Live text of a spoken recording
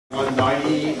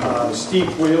190.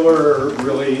 Steve Wheeler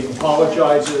really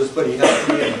apologizes, but he has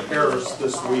to be in Paris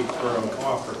this week for a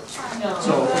conference.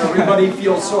 So everybody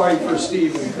feels sorry for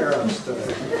Steve in Paris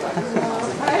today.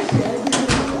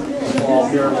 I'll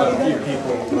here let a few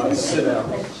people sit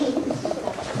down.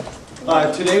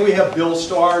 Today we have Bill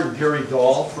Starr and Gary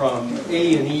Dahl from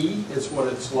A&E, is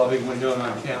what it's lovingly known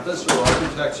on campus, or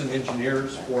architects and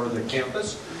engineers for the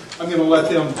campus. I'm going to let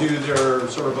them do their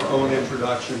sort of own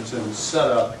introductions and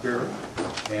setup here.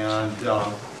 And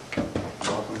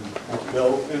welcome,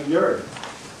 Bill and Gary.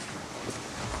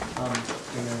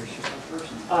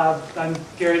 I'm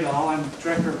Gary Dahl. I'm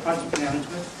Director of Project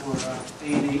Management for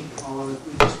A&E, although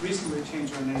we just recently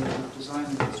changed our name to Design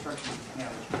and Construction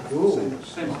Management. Ooh.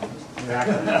 Same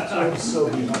office.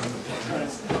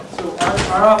 So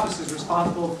our office is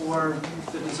responsible for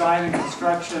the design and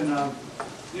construction of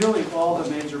nearly all the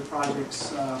major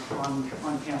projects on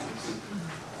campus.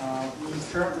 We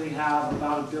currently have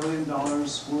about $1 billion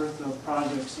worth of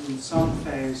projects in some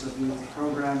phase of either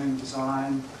programming,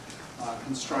 design,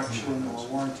 construction, or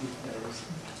warranty phase.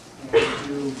 And we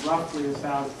do roughly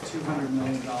about $200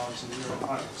 million a year of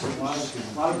projects. So a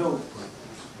lot of buildings.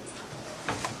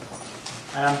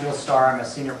 And I'm Bill Starr. I'm a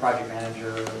senior project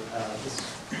manager.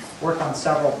 Worked on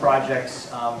several projects,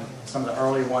 some of the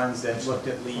early ones that looked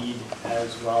at LEED,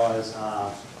 as well as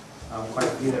quite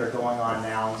a few that are going on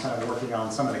now, and kind of working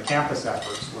on some of the campus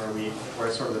efforts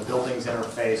where sort of the buildings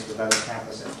interface with other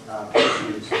campus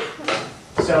issues.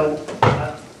 So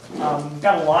we've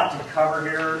got a lot to cover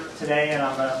here today, and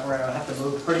we're going to have to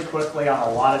move pretty quickly on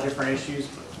a lot of different issues,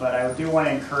 but I do want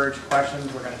to encourage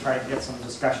questions. We're going to try to get some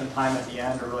discussion time at the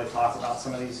end to really talk about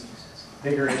some of these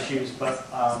bigger issues, but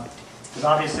because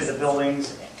obviously the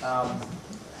buildings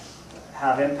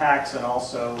have impacts and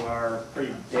also are a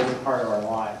pretty daily part of our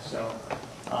lives. So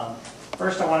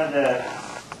first I wanted to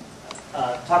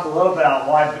talk a little bit about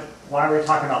why we're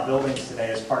talking about buildings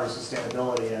today as part of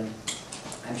sustainability. And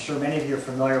I'm sure many of you are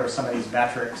familiar with some of these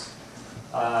metrics.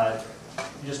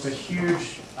 Just a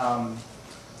huge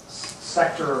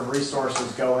sector of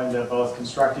resources go into both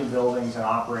constructing buildings and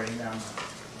operating them.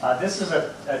 This is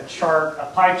a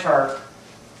pie chart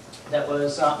that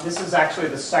was, this is actually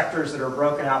the sectors that are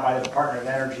broken out by the Department of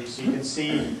Energy. So you can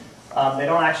see they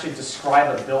don't actually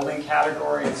describe a building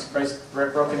category. It's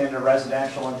broken into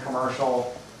residential and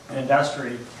commercial and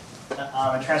industry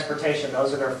and transportation.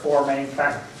 Those are their four main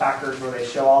factors where they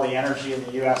show all the energy in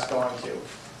the U.S. going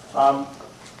to.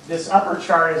 This upper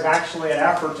chart is actually an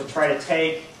effort to try to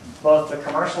take both the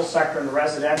commercial sector and the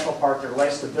residential part that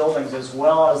relates to buildings, as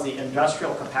well as the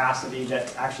industrial capacity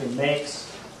that actually makes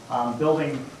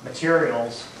building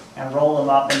materials, and roll them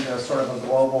up into sort of a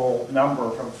global number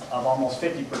of almost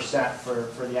 50%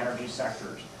 for the energy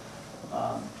sectors.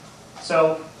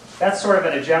 So that's sort of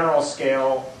at a general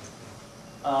scale.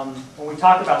 When we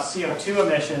talk about CO2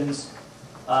 emissions,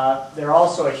 they're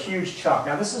also a huge chunk.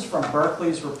 Now this is from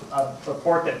Berkeley's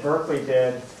report that Berkeley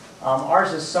did.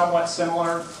 Ours is somewhat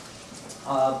similar,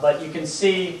 but you can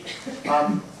see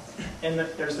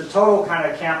there's the total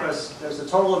kind of campus, there's the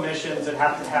total emissions that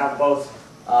have to have both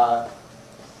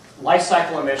life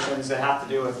cycle emissions that have to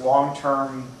do with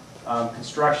long-term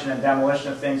construction and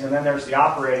demolition of things, and then there's the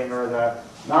operating or the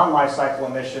non-life cycle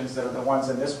emissions that are the ones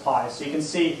in this pie. So you can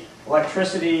see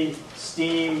electricity,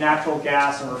 steam, natural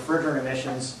gas, and refrigerant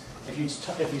emissions. If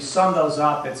you sum those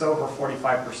up, it's over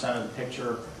 45% of the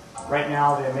picture. Right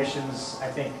now, the emissions,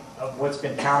 I think, of what's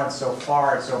been counted so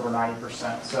far, it's over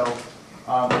 90%. So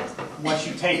once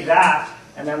you take that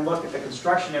and then look at the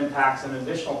construction impacts, an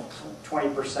additional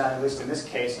 20%, at least in this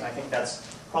case, and I think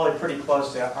that's probably pretty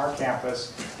close to our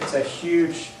campus, it's a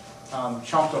huge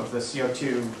chunk of the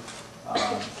CO2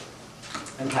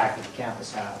 impact that the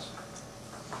campus has.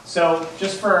 So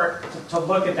just to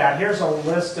look at that, here's a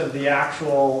list of the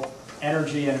actual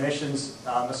energy and emissions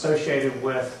associated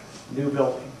with new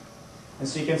building. And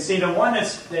so you can see the one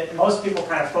that most people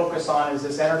kind of focus on is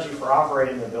this energy for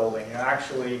operating the building.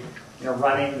 Actually,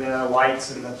 running the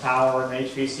lights and the power and the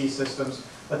HVAC systems.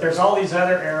 But there's all these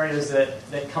other areas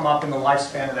that come up in the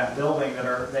lifespan of that building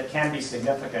that can be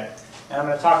significant. And I'm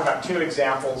going to talk about two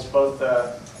examples, both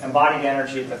the embodied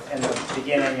energy in the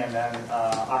beginning and then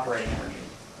operating energy.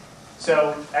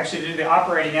 So actually, to do the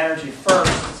operating energy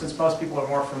first, since most people are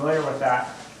more familiar with that,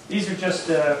 these are just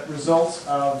the results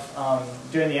of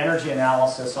doing the energy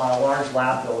analysis on a large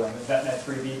lab building, the VetNet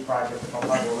 3D project, which I'll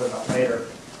talk a little bit about later.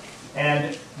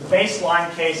 And the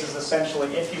baseline case is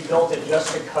essentially, if you built it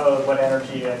just to code, what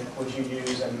energy would you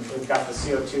use? And we've got the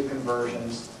CO2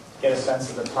 conversions to get a sense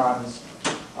of the tons.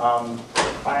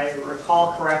 If I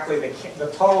recall correctly,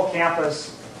 the total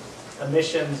campus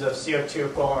emissions of CO2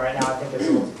 equivalent right now, I think, is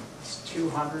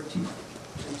 200,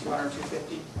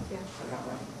 250.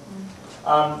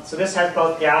 Yeah. So this has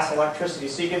both gas and electricity.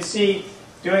 So you can see,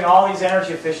 doing all these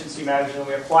energy efficiency measures, and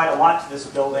we applied a lot to this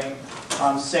building,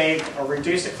 saved or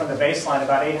reduced it from the baseline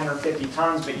about 850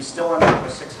 tons, but you still end up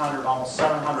with 600, almost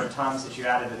 700 tons that you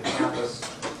added to the campus,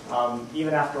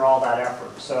 even after all that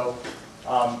effort. So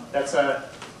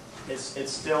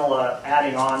it's still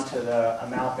adding on to the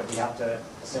amount that we have to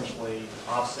essentially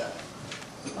offset.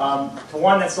 The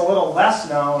one that's a little less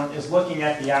known is looking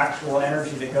at the actual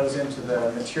energy that goes into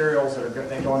the materials that are going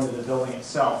to go into the building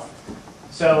itself.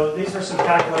 So these are some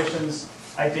calculations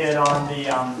I did on the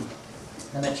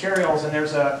materials, and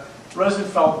there's a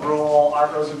Rosenfeld rule.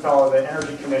 Art Rosenfeld of the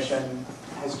Energy Commission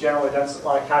has generally done a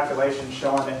lot of calculations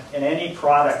showing that in any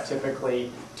product, typically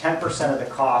 10% of the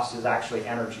cost is actually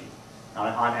energy on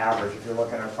average if you're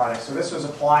looking at a product. So this was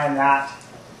applying that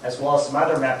as well as some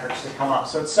other metrics to come up.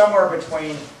 So it's somewhere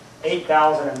between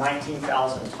 8,000 and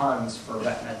 19,000 tons for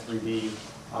that 3D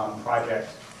project.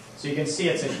 So you can see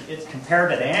it's compared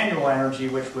to the annual energy,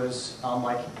 which was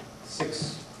like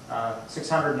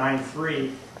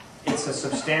 693. It's a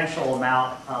substantial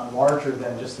amount larger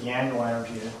than just the annual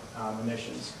energy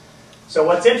emissions. So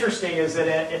what's interesting is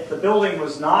that if the building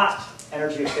was not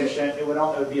energy efficient, it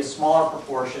would be a smaller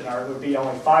proportion, or it would be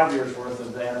only 5 years worth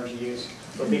of the energy use.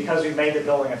 But because we made the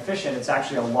building efficient, it's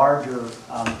actually a larger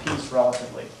piece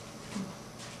relatively.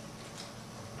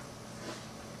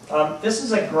 This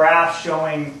is a graph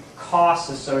showing costs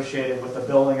associated with the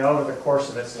building over the course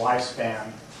of its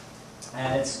lifespan.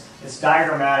 And it's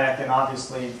diagrammatic and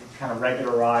obviously kind of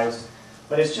regularized.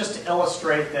 But it's just to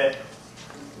illustrate that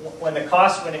when it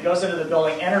goes into the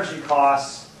building, energy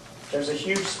costs, there's a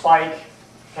huge spike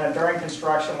kind of during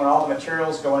construction when all the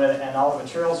materials go in and all the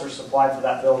materials are supplied for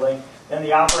that building. Then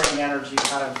the operating energy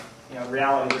kind of, in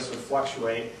reality, this would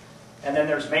fluctuate. And then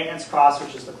there's maintenance costs,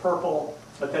 which is the purple.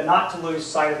 But then not to lose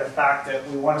sight of the fact that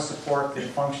we want to support the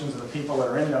functions of the people that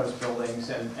are in those buildings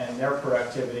and their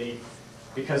productivity,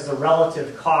 because the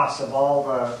relative costs of all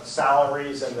the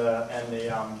salaries and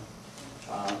the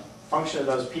function of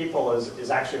those people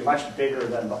is actually much bigger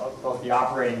than both the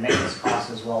operating maintenance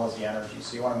costs as well as the energy.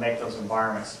 So you want to make those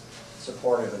environments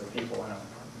supportive of the people in them.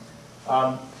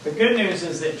 The good news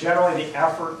is that generally the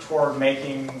effort toward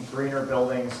making greener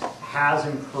buildings has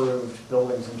improved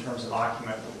buildings in terms of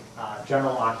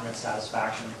general occupant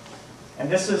satisfaction. And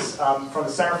this is from the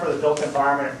Center for the Built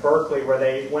Environment at Berkeley, where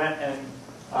they went and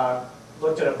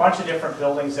looked at a bunch of different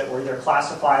buildings that were either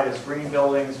classified as green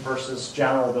buildings versus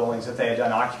general buildings that they had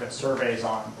done occupant surveys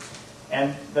on.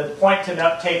 And the point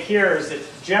to take here is that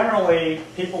generally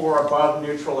people were above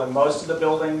neutral in most of the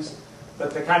buildings,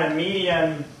 but the kind of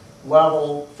median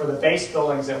level for the base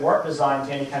buildings that weren't designed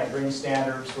to any kind of green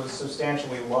standards was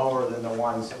substantially lower than the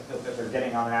ones that they're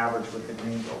getting on average with the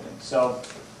green buildings. So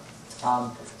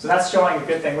that's showing a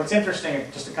good thing. What's interesting,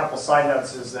 just a couple side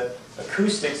notes, is that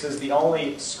acoustics is the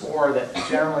only score that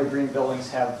generally green buildings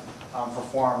have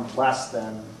performed less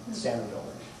than standard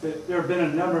buildings. There have been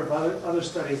a number of other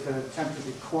studies that attempted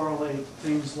to correlate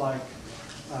things like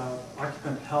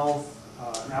occupant health,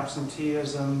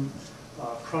 absenteeism,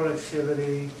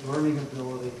 productivity, learning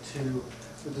ability to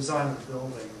the design of the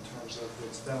building in terms of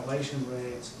its ventilation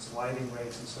rates, its lighting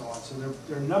rates, and so on. So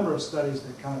there are a number of studies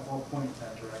that kind of all point in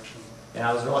that direction. And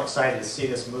I was really excited to see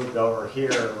this moved over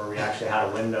here where we actually had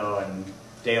a window and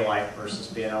daylight versus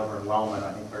being over in Wellman,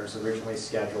 I think, where it was originally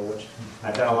scheduled, which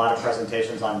I've done a lot of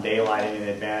presentations on daylighting and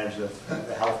the advantage of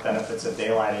the health benefits of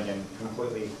daylighting in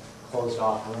completely closed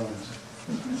off rooms.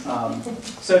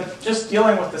 So just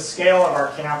dealing with the scale of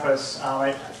our campus,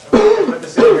 I put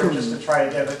this in here just to try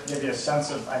to give you a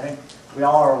sense of, I think we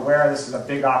all are aware this is a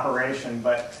big operation,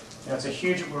 but it's a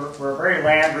huge, we're a very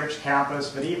land-rich campus,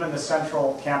 but even the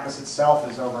central campus itself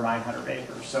is over 900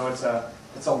 acres. So it's a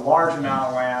large amount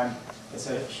of land. It's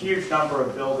a huge number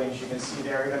of buildings. You can see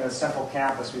there, even in the central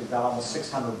campus, we've got almost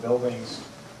 600 buildings.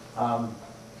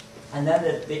 And then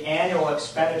the annual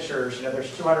expenditures,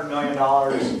 there's $200 million.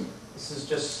 This is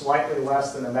just slightly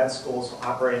less than the med school's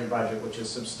operating budget, which is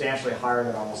substantially higher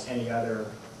than almost any other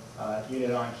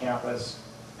unit on campus.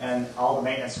 And all the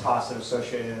maintenance costs that are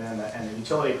associated and the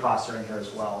utility costs are in here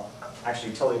as well.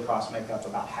 Actually, utility costs make up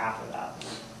about half of that.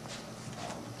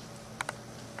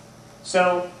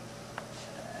 So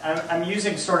I'm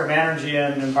using sort of energy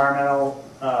and environmental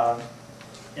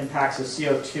impacts of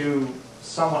CO2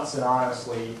 somewhat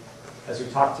synonymously as we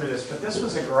talk through this. But this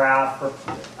was a graph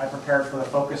I prepared for the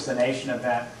Focus the Nation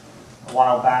event a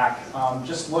while back,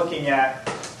 just looking at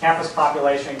campus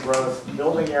population growth,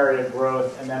 building area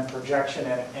growth, and then projection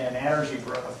and energy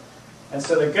growth. And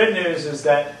so the good news is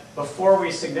that before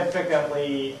we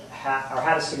significantly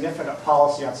had a significant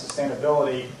policy on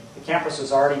sustainability, the campus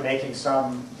was already making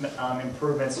some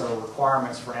improvements or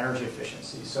requirements for energy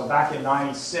efficiency. So back in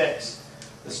 '96,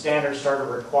 the standards started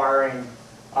requiring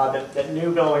that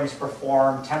new buildings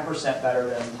perform 10% better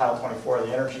than Title 24 of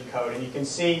the Energy Code. And you can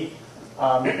see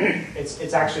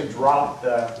it's actually dropped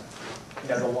the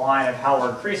line of how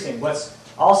we're increasing. What's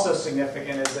also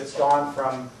significant is it's gone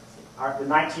from the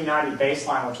 1990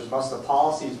 baseline, which is most of the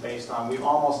policy is based on. We've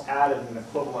almost added an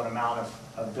equivalent amount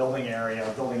of building area,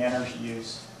 building energy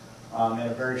use in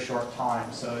a very short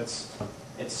time. So it's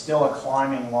still a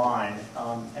climbing line.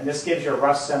 And this gives you a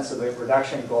rough sense of the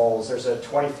reduction goals. There's a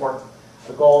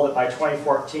goal that by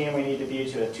 2014 we need to be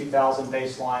to a 2000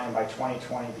 baseline, and by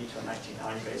 2020 be to a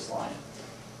 1990 baseline.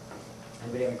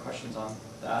 Anybody have any questions on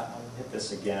that? I'll hit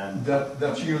this again.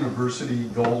 That's university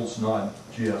goals, not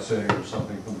GSA or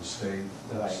something from the state.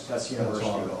 That's university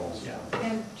goals. Yeah.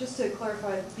 And just to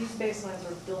clarify, these baselines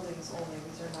are buildings only.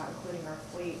 These are not including our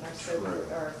fleet, our scope,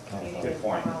 our Canadian Good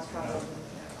point. miles traveled,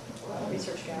 and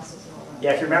research gases and all that.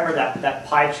 Yeah, if you remember that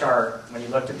pie chart, when you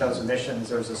looked at those emissions,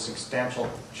 there was a substantial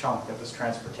chunk that was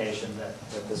transportation that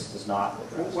this does not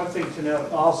address. One thing to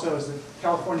note also is that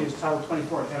California's Title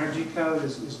 24 Energy Code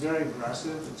is very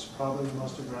aggressive. It's probably the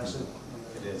most aggressive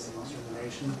in the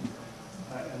nation.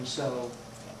 And so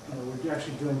we're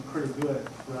actually doing pretty good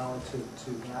relative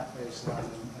to that baseline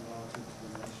and relative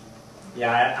to the nation.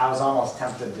 Yeah, I was almost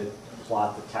tempted to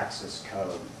plot the Texas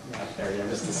code up there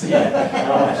just to see it.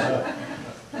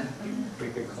 We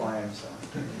could claim so.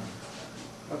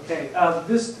 Okay,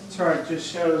 this chart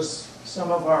just shows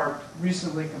some of our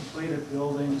recently completed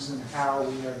buildings and how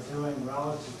we are doing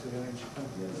relative to energy.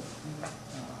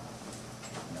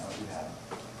 No, you haven't.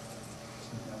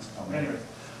 Anyway,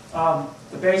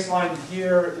 the baseline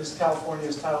here is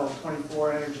California's Title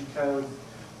 24 Energy Code.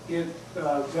 It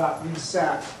got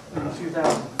reset in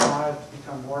 2005 to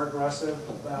become more aggressive,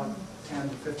 about 10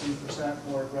 to 15%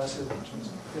 more aggressive in terms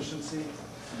of efficiency.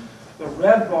 The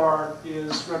red bar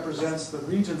represents the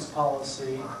region's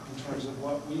policy in terms of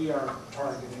what we are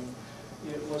targeting.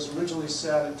 It was originally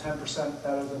set at 10%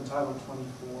 better than Title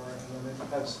 24, and then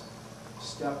it has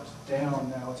stepped down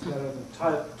now. It's better than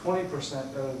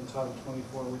 20% better than Title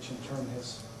 24, which in turn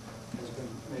has been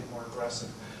made more aggressive.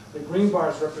 The green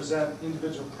bars represent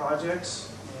individual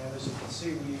projects, and as you can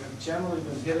see, we have generally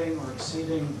been hitting or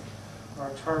exceeding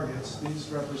our targets. These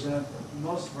represent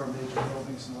most of our major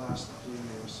buildings in the last few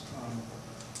years.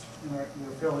 And they're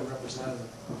fairly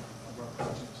representative of our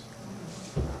projects.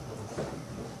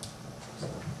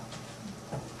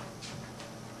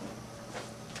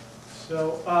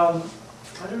 So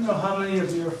I don't know how many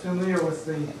of you are familiar with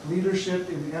the Leadership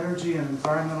in Energy and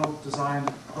Environmental Design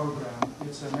program.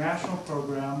 It's a national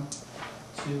program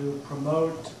to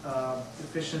promote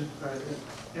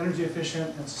energy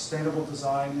efficient and sustainable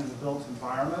design in the built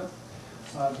environment.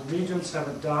 The regions have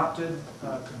adopted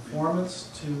conformance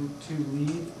to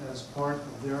LEED as part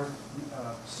of their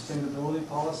sustainability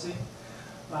policy.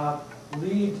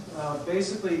 LEED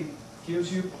basically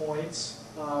gives you points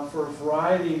for a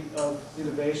variety of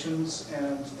innovations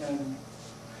and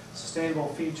sustainable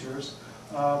features.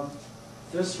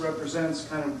 This represents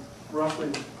kind of roughly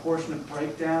the proportionate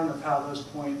breakdown of how those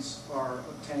points are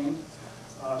obtained.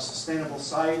 Sustainable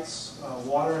sites,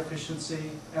 water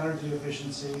efficiency, energy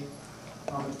efficiency,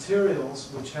 materials,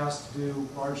 which has to do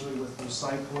largely with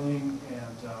recycling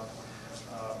and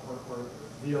or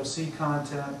VOC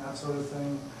content, that sort of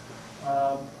thing,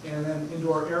 and then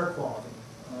indoor air quality.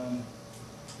 And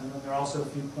then there are also a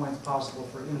few points possible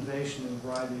for innovation in a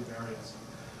variety of areas.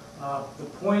 The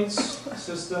points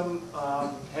system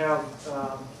have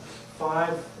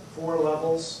four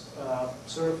levels: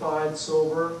 certified,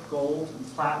 silver, gold, and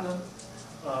platinum.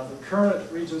 The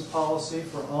current region's policy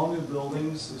for all new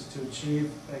buildings is to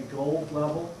achieve a gold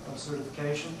level of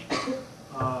certification,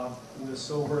 with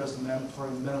silver as the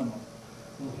mandatory minimum.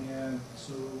 And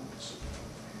so,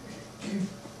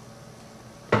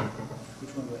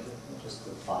 which one do I hit? Just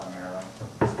the bottom arrow.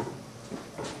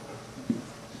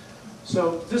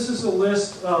 So this is a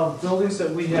list of buildings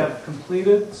that we have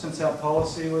completed since that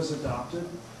policy was adopted.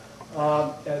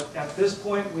 At this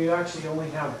point, we actually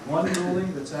only have one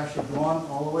building that's actually gone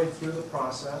all the way through the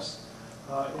process.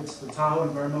 It's the Tahoe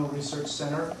Environmental Research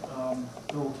Center.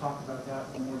 Bill will talk about that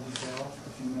in more detail in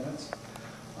a few minutes.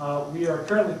 We are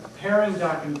currently preparing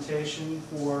documentation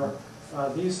for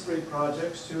these three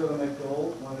projects, two of them at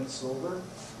gold, one at silver.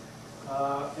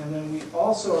 And then we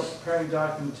also are preparing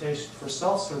documentation for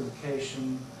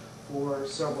self-certification for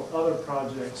several other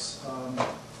projects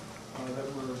that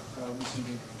were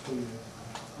recently completed.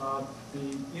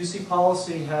 The UC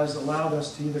policy has allowed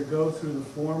us to either go through the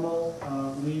formal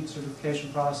LEED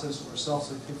certification process or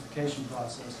self-certification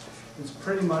process. It's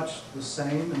pretty much the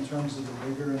same in terms of the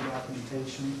rigor and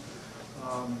documentation.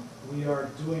 We are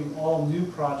doing all new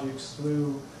projects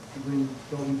through the Green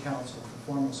Building Council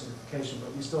for formal certification,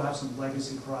 but we still have some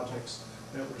legacy projects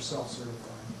that we're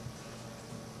self-certifying.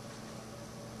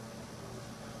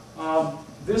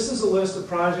 This is a list of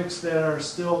projects that are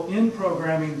still in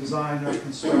programming, design, or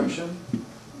construction.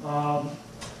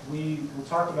 We will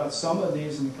talk about some of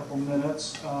these in a couple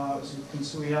minutes. As you can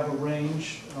see, we have a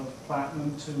range of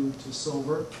platinum to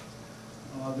silver.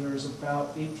 There's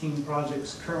about 18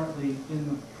 projects currently in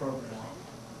the program.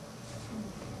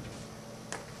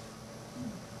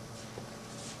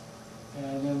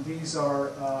 And then these are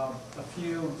a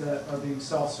few that are being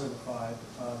self-certified.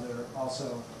 They're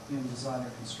also in design or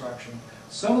construction.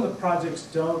 Some of the projects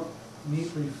don't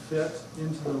neatly fit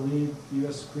into the LEED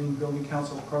U.S. Green Building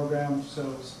Council program,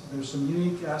 so there's some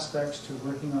unique aspects to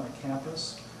working on a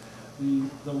campus. The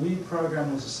LEED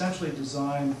program was essentially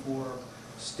designed for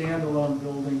standalone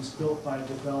buildings built by a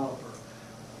developer.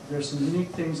 There's some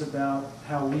unique things about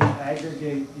how we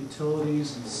aggregate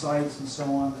utilities and sites and so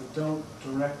on that don't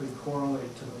directly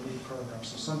correlate to the LEED program.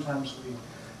 So sometimes we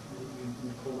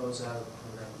pull those out of the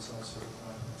program and self-certify.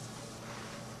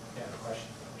 Yeah, question.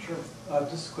 Sure.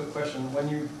 Just a quick question. When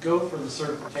you go for the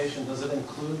certification, does it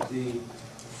include the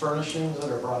furnishings that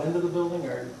are brought into the building,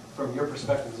 or from your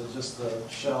perspective, is it just the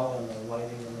shell and the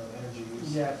lighting and the energy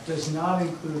use? Yeah, it does not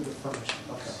include the furnishings.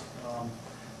 Okay.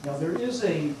 Now there is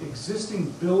a existing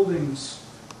buildings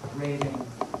rating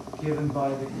given by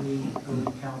the Green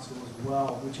Building Council as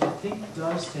well, which I think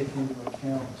does take into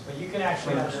account. But you can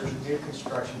actually, under new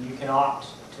construction, you can opt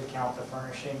to count the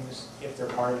furnishings if they're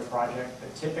part of the project.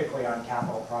 But typically on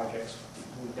capital projects,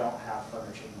 we don't have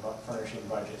furnishing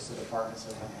budgets. The departments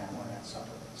have been handling that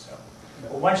separately. So,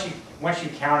 but once you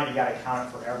count it, you got to count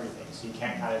it for everything. So you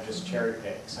can't kind of just cherry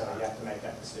pick. So you have to make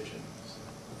that decision.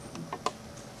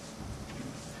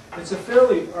 It's a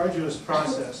fairly arduous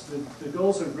process. The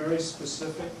goals are very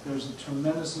specific. There's a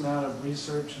tremendous amount of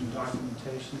research and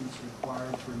documentation that's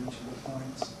required for each of the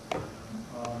points.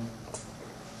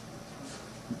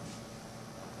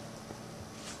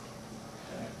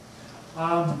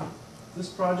 This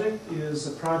project is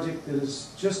a project that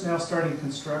is just now starting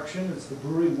construction. It's the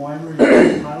Brewery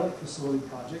Winery Pilot Facility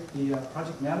Project. The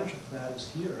project manager for that is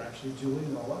here, actually, Julie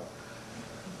Nola.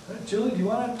 Julie, do you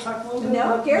want to talk a little bit?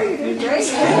 No, Gary, you're doing great.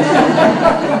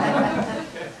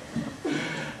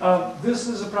 This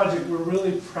is a project we're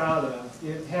really proud of.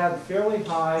 It had fairly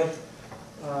high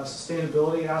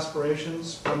sustainability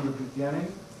aspirations from the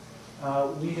beginning.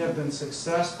 We have been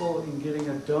successful in getting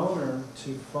a donor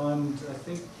to fund, I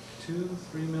think,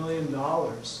 $2–3 million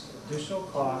additional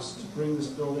cost to bring this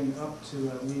building up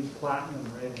to a LEED Platinum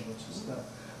rating, which is the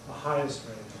highest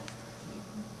rating.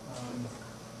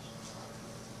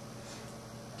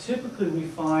 Typically, we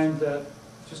find that,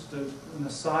 just an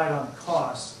aside on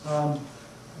costs,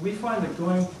 we find that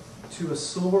going to a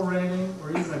silver rating or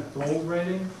even a gold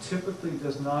rating typically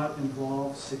does not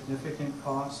involve significant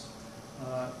cost.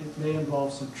 It may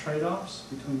involve some trade-offs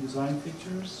between design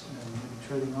features and maybe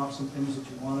trading off some things that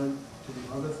you wanted to do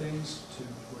other things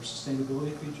for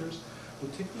sustainability features.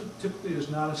 But typically, there's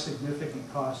not a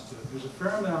significant cost to it. There's a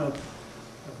fair amount of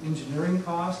engineering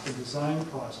cost and design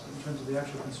cost in terms of the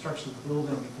actual construction of the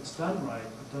building. If it's done right,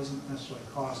 it doesn't necessarily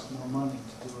cost more money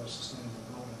to do a sustainable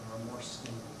building or a more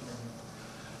sustainable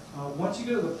building. Once you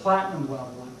go to the platinum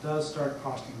level, it does start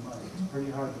costing money. It's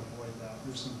pretty hard to avoid that.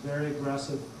 There's some very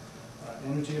aggressive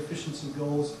energy efficiency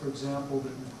goals, for example,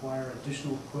 that require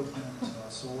additional equipment,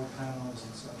 solar panels,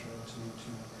 etc.,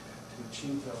 to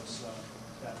achieve those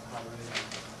that high rating.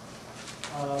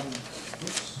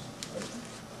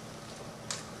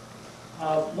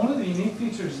 One of the unique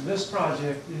features of this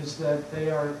project is that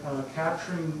they are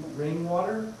capturing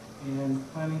rainwater and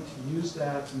planning to use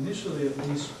that initially, at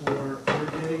least, for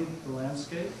irrigating the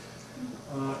landscape,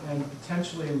 and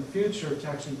potentially in the future to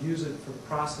actually use it for the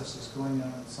processes going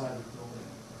on inside the building.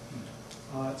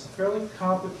 It's a fairly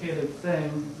complicated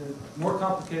thing, more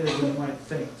complicated than you might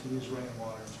think, to use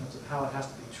rainwater in terms of how it has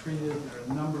to be treated. There are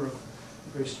a number of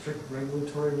very strict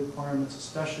regulatory requirements,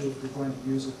 especially if you're going to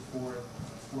use it for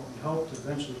what we hope to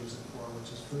eventually use it for,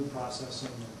 which is food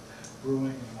processing, brewing,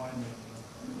 and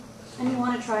winemaking. And you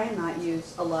want to try and not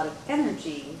use a lot of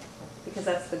energy, because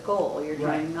that's the goal. You're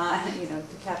trying not, to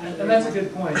capture. And that's a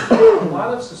good point. A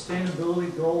lot of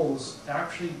sustainability goals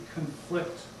actually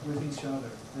conflict with each other.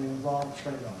 They involve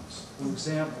trade-offs. For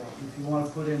example, if you want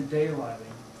to put in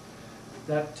daylighting,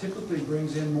 that typically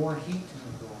brings in more heat in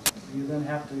the building. you then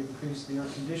have to increase the air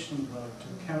conditioning load to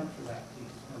account for that heat.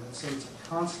 And so it's a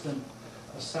constant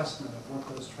assessment of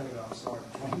what those trade-offs are,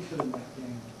 trying to fit in that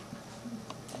game.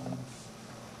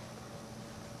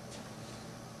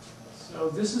 So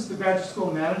this is the graduate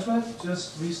school management,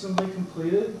 just recently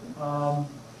completed.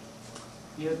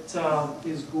 It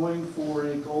is going for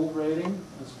a gold rating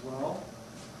as well.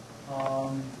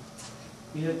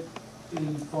 It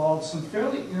involves some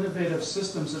fairly innovative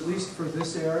systems, at least for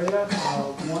this area.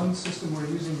 One system we're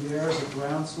using there is a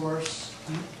ground source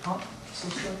heat pump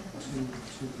system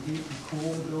to heat and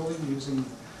cool the building using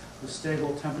the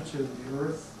stable temperature of the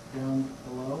earth down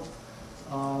below.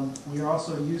 We are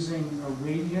also using a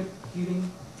radiant heating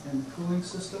and cooling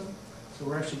system. So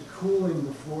we're actually cooling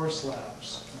the floor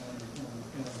slabs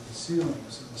and the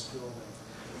ceilings in this building.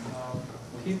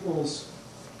 People's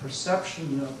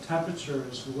perception of temperature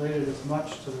is related as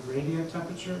much to the radiant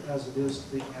temperature as it is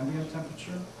to the ambient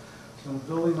temperature. So in a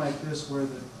building like this where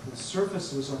the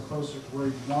surfaces are closer to where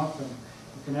you want them,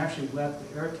 you can actually let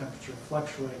the air temperature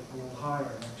fluctuate a little higher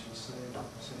and actually save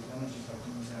energy by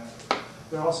doing that.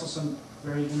 There are also some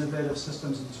very innovative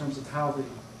systems in terms of how the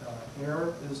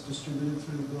air is distributed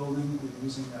through the building. We're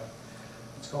using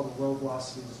it's called the low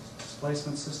velocity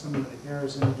displacement system, where the air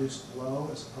is introduced low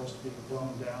as opposed to being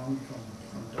blown down from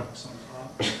ducts on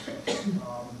top.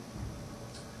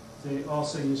 They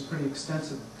also use pretty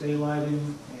extensive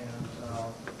daylighting and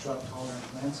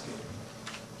drought-tolerant landscaping.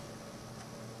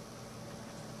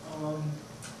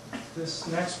 This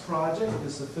next project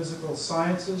is the physical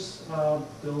sciences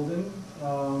building.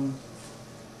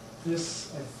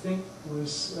 This, I think,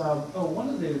 was, one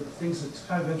of the things that's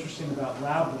kind of interesting about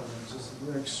lab buildings is that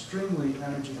they're extremely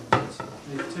energy intensive.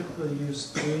 They typically use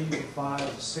 3 to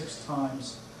 5 to 6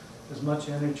 times as much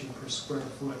energy per square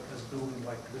foot as a building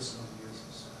like this one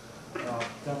uses.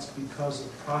 That's because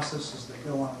of processes that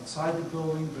go on inside the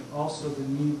building, but also the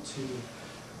need to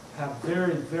have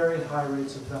very, very high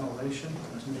rates of ventilation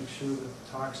to make sure that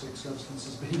the toxic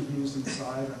substances being used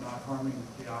inside are not harming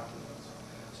the occupants.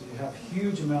 So you have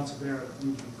huge amounts of air that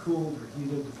need to be cooled or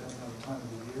heated depending on the time of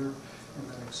the year, and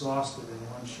then exhausted in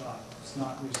one shot. It's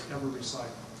not ever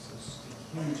recycled. So it's just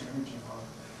a huge energy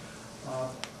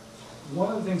hog. One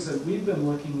of the things that we've been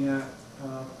looking at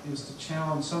is to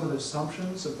challenge some of the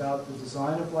assumptions about the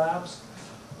design of labs.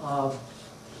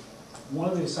 One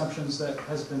of the assumptions that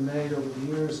has been made over the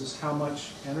years is how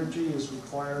much energy is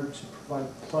required to provide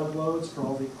plug loads for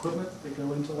all the equipment that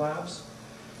go into labs.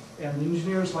 And the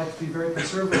engineers like to be very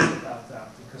conservative about that,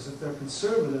 because if they're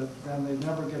conservative, then they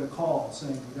never get a call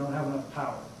saying we don't have enough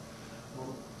power.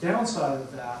 Well, the downside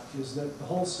of that is that the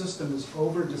whole system is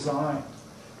over-designed.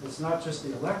 It's not just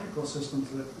the electrical system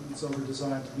that's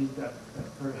over-designed to meet that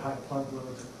very high plug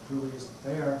load that really isn't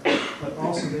there, but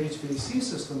also the HVAC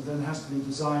system then has to be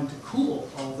designed to cool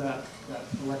all that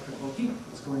electrical heat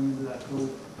that's going into that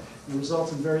building. It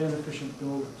results in very inefficient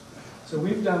buildings. So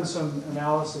we've done some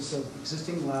analysis of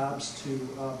existing labs to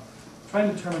try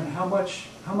and determine how much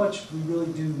we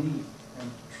really do need,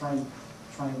 and try and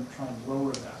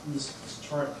lower that. And this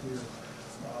chart here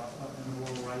in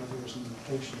the lower right here is an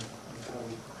indication of how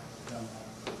we've done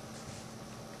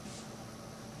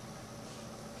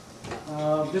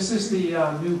that. This is the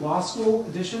new law school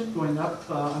addition going up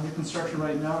under construction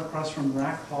right now across from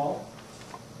Rack Hall.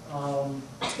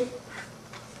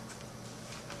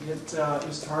 It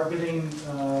is targeting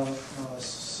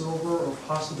silver or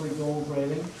possibly gold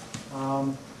rating.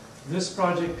 This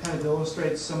project kind of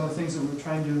illustrates some of the things that we're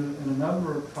trying to do in a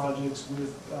number of projects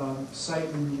with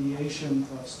site remediation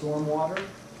of stormwater,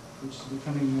 which is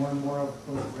becoming more and more of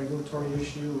both a regulatory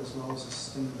issue as well as a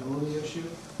sustainability issue.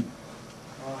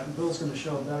 And Bill's going to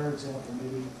show a better example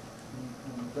maybe in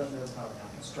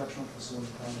a construction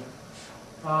facility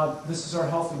project. This is our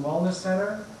health and wellness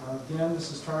center. Again,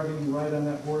 this is targeting right on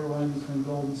that borderline between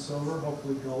gold and silver,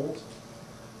 hopefully gold.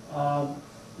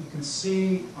 You can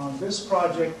see on this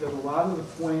project that a lot of the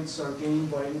points are gained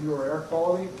by indoor air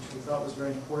quality, which we thought was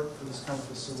very important for this kind of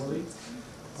facility.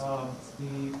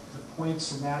 The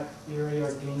points in that area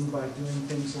are gained by doing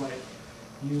things like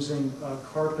using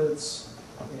carpets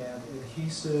and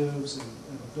adhesives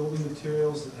and building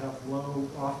materials that have low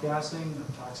off-gassing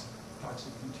of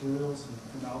toxic materials and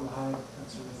formaldehyde,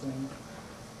 that sort of thing.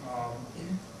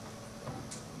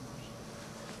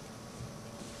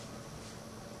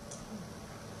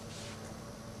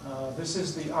 This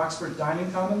is the Oxford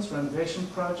Dining Commons renovation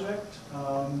project.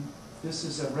 This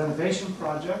is a renovation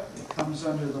project. It comes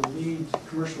under the LEED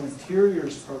Commercial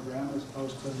Interiors program as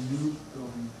opposed to the new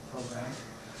building program.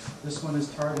 This one is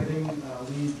targeting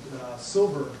LEED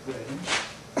silver rating.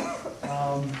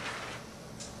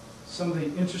 some of the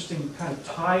interesting kind of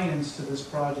tie-ins to this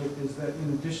project is that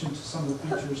in addition to some of the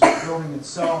features of the building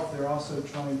itself, they're also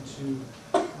trying to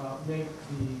make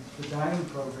the dining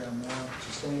program more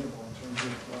sustainable in terms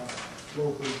of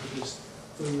locally produced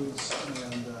foods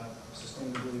and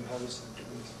sustainably harvested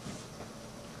foods.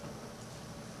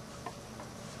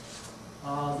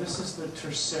 This is the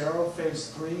Tercero Phase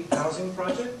 3 housing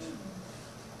project.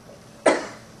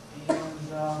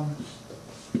 And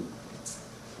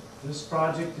this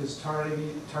project is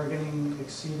targeting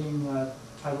exceeding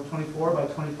Title 24 by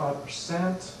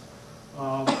 25%.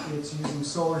 It's using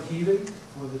solar heating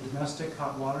for the domestic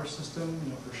hot water system,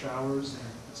 for showers and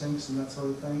sinks and that sort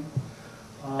of thing.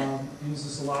 It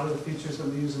uses a lot of the features that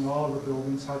we use in all of our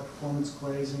buildings: high performance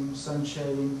glazing, sun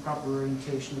shading, proper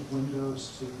orientation of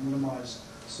windows to minimize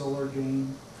solar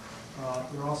gain.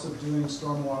 They're also doing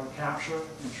stormwater capture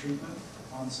and treatment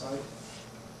on site.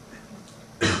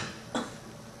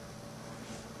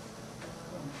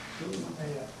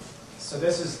 So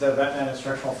this is the Vet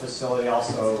Instructional Facility,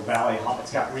 also Valley Hall.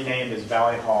 It's got renamed as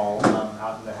Valley Hall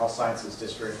out in the Health Sciences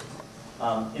District.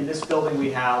 In this building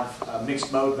we have a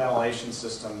mixed mode ventilation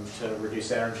system to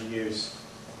reduce energy use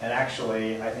and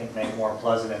actually, I think, make a more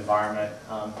pleasant environment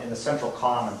in the Central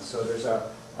Commons. So there's a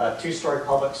two-story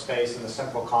public space in the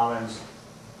Central Commons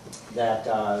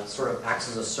that sort of acts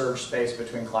as a surge space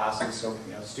between classes, so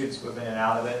students move in and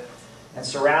out of it. And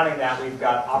surrounding that, we've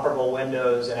got operable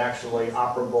windows and actually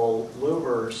operable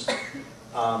louvers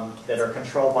that are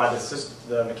controlled by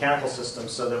the mechanical system,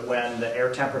 so that when the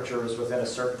air temperature is within a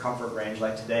certain comfort range,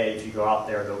 like today, if you go out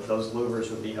there, those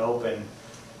louvers would be open,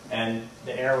 and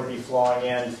the air would be flowing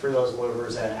in through those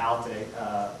louvers and out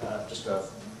just a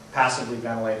passively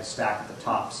ventilated stack at the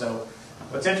top. So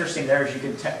what's interesting there is you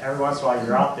can every once in a while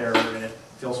you're out there and it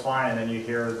feels fine, and then you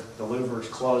hear the louvers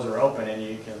close or open, and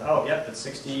you can, oh, yep, it's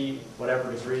 60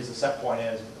 whatever degrees the set point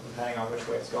is, depending on which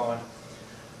way it's going.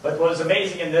 But what was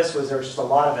amazing in this was there was just a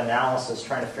lot of analysis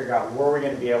trying to figure out where we're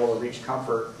going to be able to reach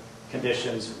comfort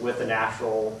conditions with the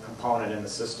natural component in the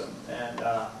system. And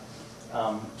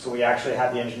so we actually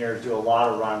had the engineers do a lot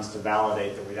of runs to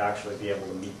validate that we'd actually be able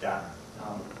to meet that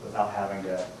without having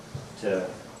to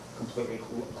completely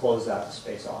close that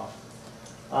space off.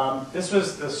 This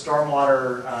was the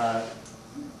stormwater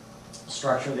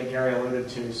structure that Gary alluded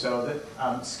to. So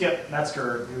that, Skip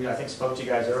Metzger, who I think spoke to you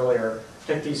guys earlier,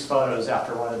 took these photos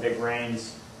after one of the big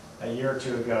rains a year or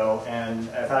two ago, and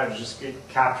I thought it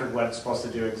captured what it's supposed to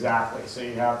do exactly. So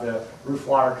you have the roof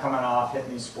water coming off,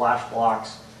 hitting these splash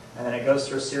blocks, and then it goes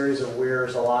through a series of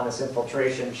weirs along this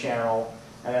infiltration channel,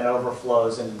 and then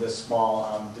overflows into this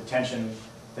small detention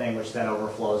thing, which then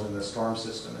overflows into the storm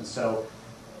system. And so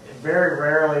very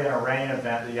rarely in a rain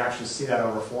event do you actually see that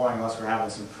overflowing unless we're having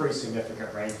some pretty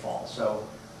significant rainfall. So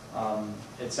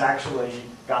it's actually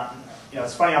gotten,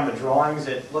 it's funny on the drawings,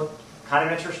 it looked kind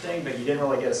of interesting, but you didn't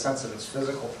really get a sense of its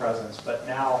physical presence. But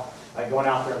now, going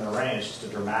out there in the rain is just a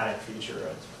dramatic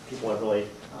feature. People have really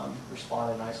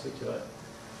responded nicely to it.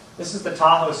 This is the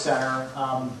Tahoe Center,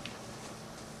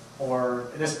 or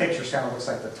this picture kind of looks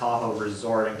like the Tahoe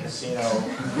Resort and Casino.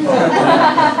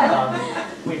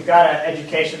 We've got an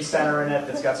education center in it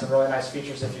that's got some really nice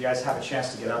features. If you guys have a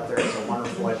chance to get up there, it's a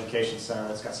wonderful education center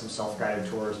that's got some self-guided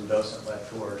tours and docent-led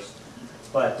tours.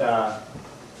 But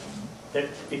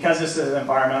because this is an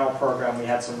environmental program, we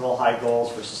had some real high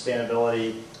goals for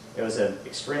sustainability. It was an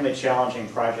extremely challenging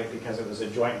project because it was a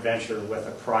joint venture with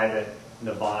a private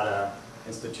Nevada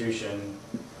institution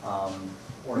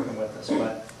working with us.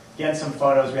 But again, some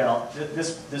photos. We had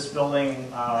this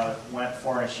building went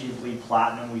for and achieved LEED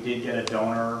Platinum. We did get a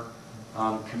donor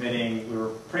committing. We were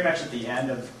pretty much at the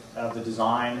end of the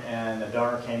design, and the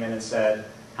donor came in and said,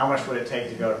 "How much would it take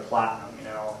to go to platinum?"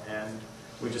 And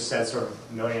we just said sort of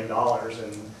 $1 million,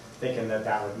 and thinking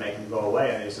that would make them go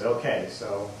away. And they said, "Okay."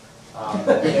 So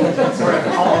sort of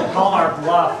call our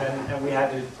bluff, and we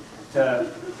had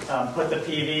to put the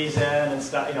PVs in and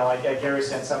stuff. Like Gary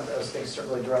said, some of those things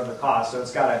certainly drove the cost. So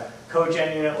it's got a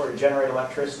cogen unit where you generate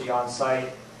electricity on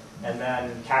site and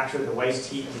then capture the waste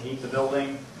heat to heat the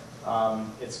building.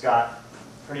 It's got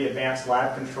pretty advanced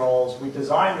lab controls. We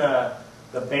designed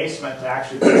the basement to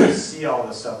actually see all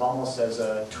this stuff almost as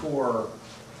a tour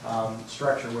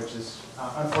structure, which is,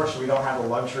 unfortunately, we don't have the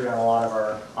luxury on a lot of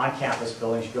our on-campus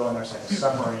buildings. You go in there, it's like a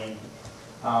submarine.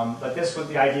 But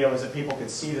the idea was that people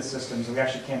could see the systems, and we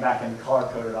actually came back and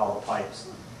color-coded all the pipes.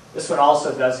 This one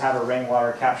also does have a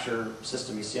rainwater capture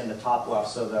system you see in the top left,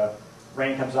 so the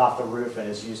rain comes off the roof and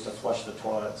is used to flush the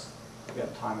toilets. If we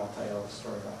have time, I'll tell you a little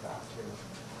story about that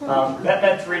too.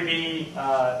 Med 3B,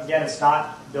 again, it's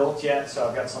not built yet, so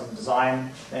I've got some design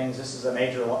things. This is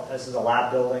a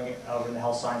lab building over in the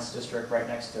Health Science District right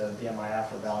next to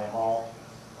VMIF or Valley Hall.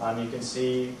 You can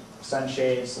see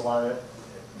sunshades, a lot of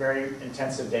very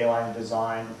intensive daylight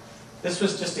design. This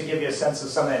was just to give you a sense of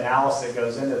some of the analysis that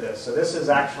goes into this. So this is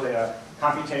actually a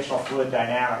computational fluid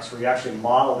dynamics where you actually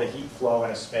model the heat flow in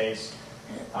a space,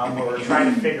 where we're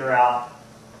trying to figure out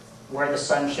where the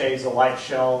sunshades, the light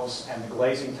shelves, and the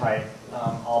glazing type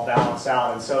all balance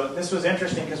out. And so this was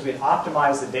interesting because we had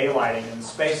optimized the daylighting, and the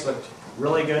space looked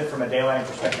really good from a daylighting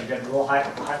perspective, getting real high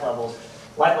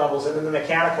light levels. And then the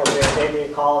mechanical gave me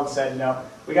a call and said,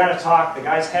 we got to talk. The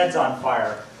guy's head's on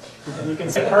fire. And you can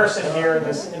see the person here in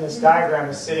this diagram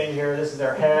is sitting here. This is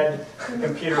their head, the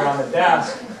computer on the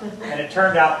desk. And it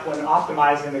turned out when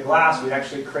optimizing the glass, we'd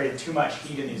actually created too much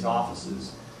heat in these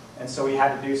offices. And so we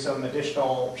had to do some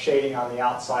additional shading on the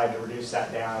outside to reduce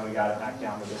that down, and we got it back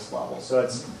down to this level. So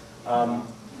it's,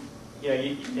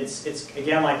 it's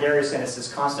again, like Gary said, it's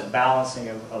this constant balancing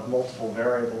of multiple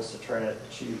variables to try to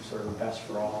achieve sort of the best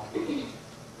for all.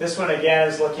 This one, again,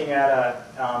 is looking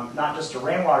at not just a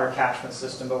rainwater catchment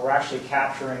system, but we're actually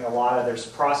capturing a lot of, there's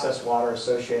processed water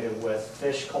associated with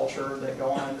fish culture that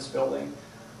go on in this building.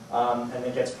 And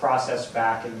it gets processed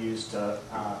back and used to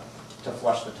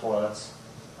flush the toilets.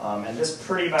 And this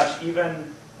pretty much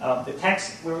even, the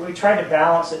tanks, we tried to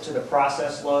balance it to the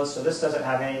process loads, so this doesn't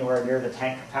have anywhere near the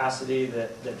tank capacity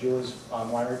that Julie's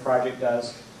winery project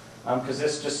does, because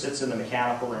this just sits in the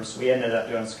mechanical room, so we ended up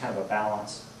doing kind of a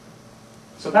balance.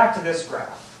 So back to this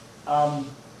graph.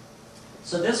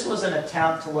 So this was an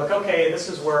attempt to look, okay, this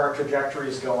is where our trajectory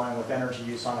is going with energy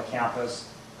use on the campus.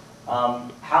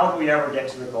 How do we ever get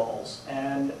to the goals?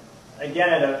 And again,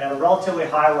 at a relatively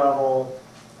high level,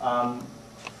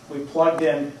 we plugged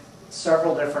in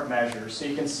several different measures. So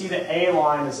you can see the A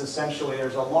line is essentially,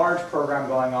 there's a large program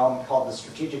going on called the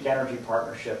Strategic Energy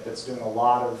Partnership that's doing a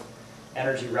lot of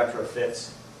energy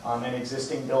retrofits in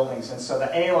existing buildings. And so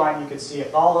the A line, you can see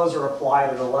if all those are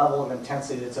applied at a level of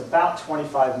intensity, it's about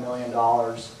 $25 million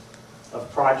of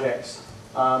projects.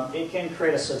 It can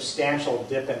create a substantial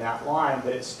dip in that line,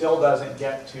 but it still doesn't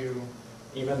get to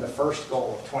even the first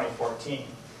goal of 2014.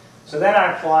 So then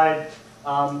I applied,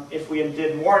 if we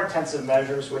did more intensive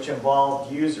measures which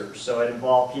involved users, so it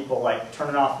involved people like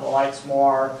turning off the lights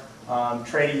more,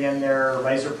 trading in their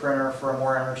laser printer for a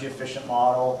more energy efficient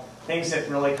model, things that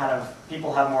really kind of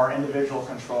people have more individual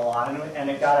control on, and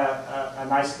it got a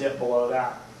nice dip below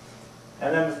that.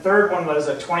 And then the third one was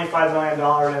a $25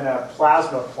 million in a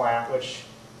plasma plant, which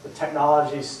the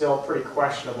technology is still pretty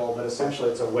questionable, but essentially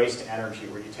it's a waste energy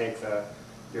where you take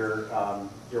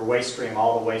your waste stream,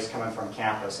 all the waste coming from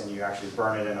campus, and you actually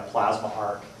burn it in a plasma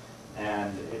arc,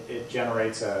 and it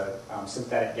generates a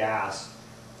synthetic gas.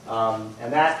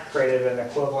 And that created an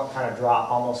equivalent kind of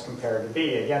drop almost compared to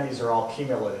B. Again, these are all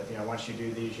cumulative. Once you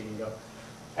do these, you can go.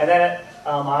 And then I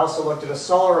also looked at a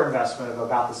solar investment of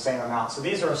about the same amount. So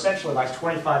these are essentially like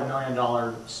 $25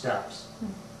 million steps.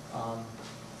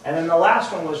 And then the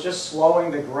last one was just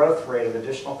slowing the growth rate of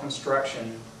additional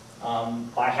construction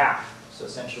by half. So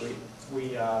essentially, we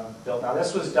built. Now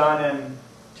this was done in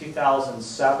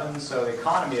 2007, so the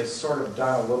economy has sort of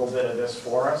done a little bit of this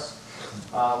for us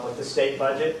with the state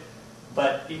budget.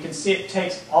 But you can see it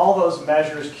takes all those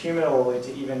measures cumulatively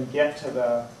to even get to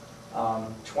the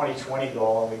 2020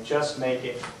 goal, and we just make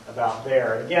it about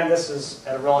there. And again, this is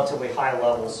at a relatively high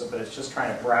level, but it's just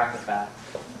trying to bracket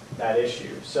that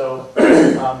issue. So,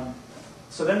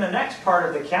 so then the next part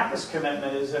of the campus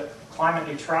commitment is climate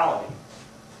neutrality.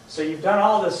 So you've done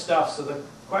all this stuff, so the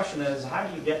question is, how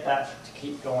do you get that to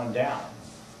keep going down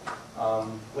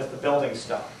with the building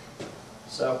stuff?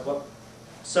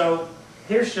 So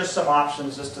here's just some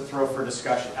options just to throw for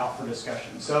discussion, out for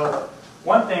discussion. So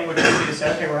one thing would be to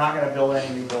say, okay, we're not going to build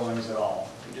any new buildings at all.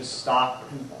 We just stop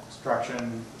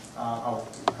construction. I'll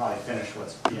probably finish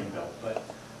what's being built, but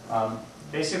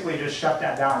basically just shut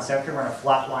that down and say, okay, we're going to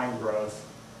flatline growth.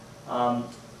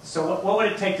 So what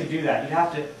would it take to do that? You'd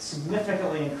have to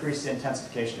significantly increase the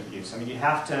intensification of use. I mean, you'd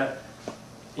have to,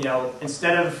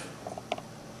 instead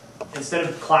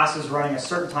of classes running a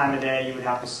certain time of day, you would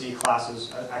have to see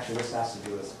classes, actually this has to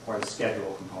do with more the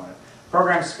schedule component.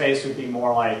 Program space would be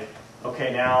more like,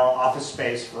 okay, now office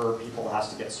space for people has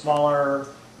to get smaller,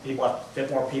 people have to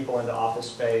fit more people into office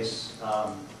space,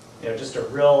 just a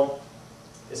real,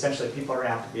 essentially people are going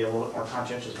to have to be a little bit more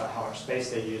conscientious about how much space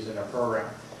they use in their program.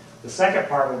 The second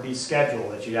part would be schedule,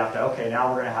 that you'd have to, okay, now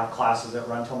we're going to have classes that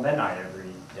run till midnight every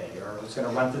day, or it's going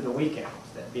to run through the weekend.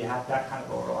 That'd be that kind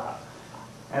of overlap.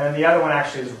 And then the other one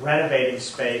actually is renovating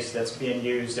space that's being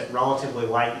used at relatively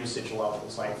light usage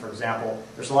levels. Like, for example,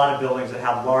 there's a lot of buildings that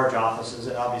have large offices,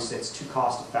 and obviously it's too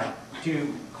cost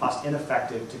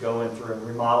ineffective to go in through and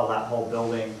remodel that whole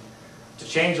building to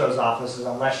change those offices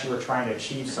unless you were trying to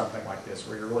achieve something like this,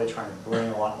 where you're really trying to bring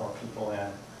a lot more people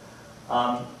in.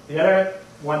 The other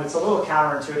one that's a little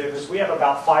counterintuitive is we have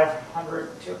about 500,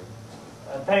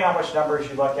 depending on which numbers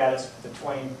you look at, it's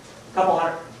between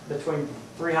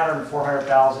 300 and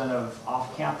 400,000 of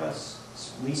off-campus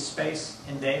lease space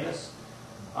in Davis,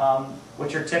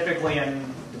 which are typically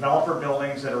in developer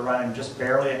buildings that are running just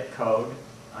barely at code.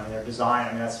 I mean, they're designed,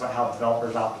 I mean, that's how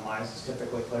developers optimize. It's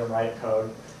typically put them right at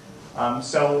code.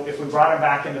 So if we brought them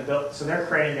back into so they're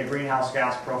creating a greenhouse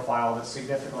gas profile that's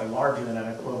significantly larger than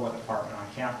an equivalent apartment on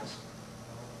campus.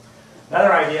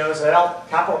 Another idea is that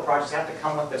capital projects have to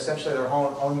come with essentially their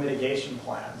own mitigation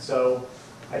plan. So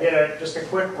I did just a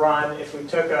quick run. If we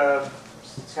took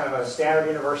it's kind of a standard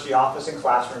university office and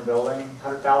classroom building,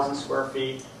 100,000 square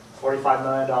feet, $45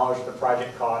 million of the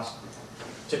project cost,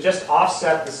 to just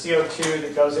offset the CO2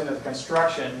 that goes into the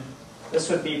construction, this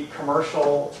would be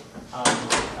commercial.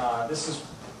 This is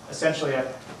essentially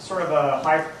a sort of a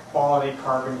high-quality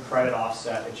carbon credit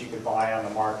offset that you could buy on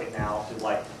the market now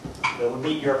that would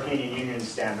meet European Union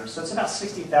standards. So it's about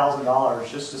 $60,000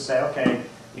 just to say, okay,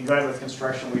 you can go ahead with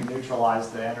construction. We've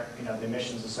neutralized the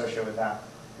emissions associated with that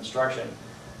construction.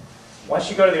 Once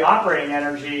you go to the operating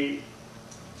energy,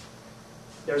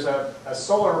 there's a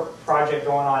solar project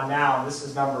going on now, and this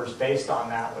is numbers based on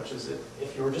that, which is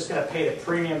if you were just going to pay the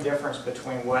premium difference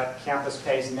between what campus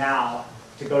pays now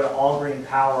to go to all green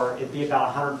power, it'd be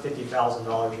about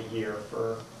 $150,000 a year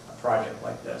for a project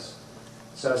like this.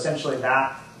 So essentially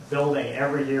that building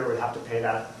every year would have to pay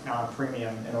that amount of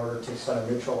premium in order to sort of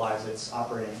neutralize its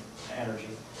operating energy.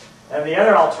 And the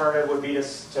other alternative would be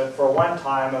for a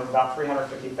one-time of about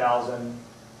 $350,000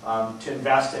 to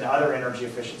invest in other energy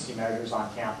efficiency measures on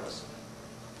campus.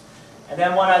 And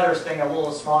then one other thing, a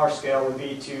little smaller scale, would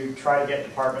be to try to get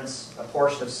departments a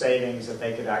portion of savings that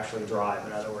they could actually drive.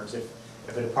 In other words, if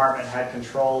a department had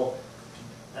control,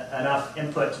 enough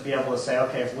input to be able to say,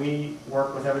 okay, if we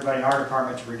work with everybody in our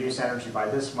department to reduce energy by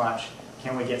this much,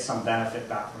 can we get some benefit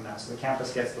back from that? So the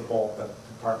campus gets the bulk, but the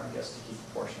department gets to keep a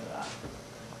portion of that.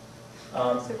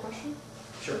 That's a question.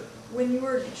 Sure. When you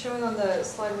were showing on the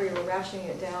slide where you were rationing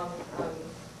it down,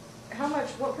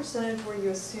 what percentage were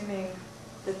you assuming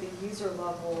that the user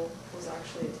level was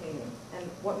actually attaining? And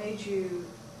what made you,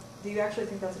 do you actually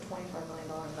think that's a $25 million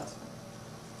investment?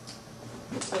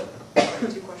 So,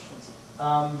 two questions.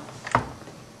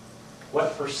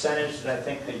 What percentage did I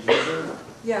think the user?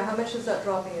 Yeah, how much is that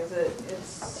dropping?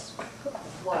 It's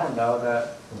what? I don't know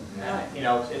that.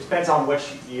 It depends on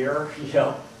which year,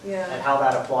 Yeah. and how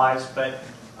that applies. But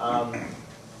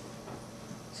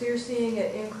so you're seeing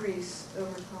it increase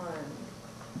over time.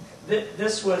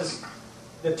 This was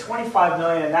the 25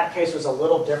 million in that case was a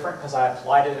little different because I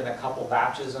applied it in a couple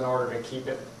batches in order to keep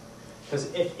it.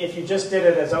 Because if you just did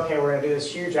it as, okay, we're going to do this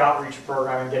huge outreach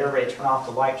program and get everybody to turn off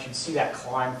the lights, you'd see that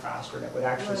climb faster and it would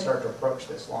actually start to approach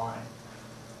this line.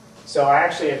 So I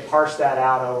actually had parsed that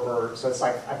out over, so it's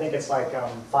like, I think it's like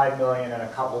 5 million in a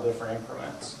couple different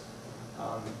increments.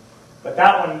 But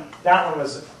that one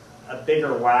was a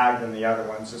bigger wag than the other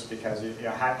ones just because,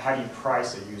 how do you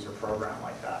price a user program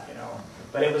like that,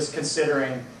 But it was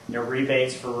considering,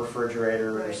 rebates for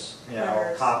refrigerators,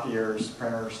 Printers. copiers,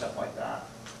 printers, stuff like that.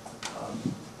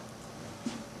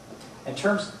 In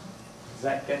terms, does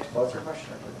that get to both your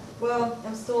questions? Well,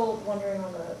 I'm still wondering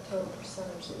on the total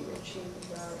percentage that you achieved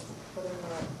with that, whether or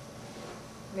not,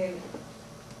 maybe,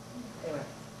 anyway,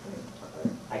 we can talk about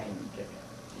it. I can give you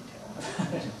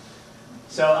detail.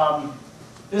 So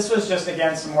this was just,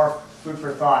 again, some more food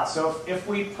for thought. So if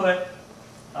we put,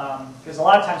 because a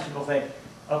lot of times people think,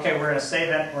 okay, we're going to save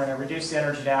it, we're going to reduce the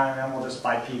energy down, and then we'll just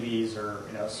buy PVs or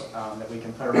that we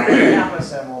can put around the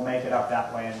campus, and we'll make it up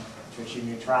that way to achieve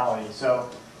neutrality. So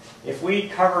if we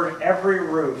covered every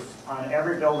roof on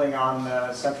every building on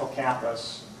the central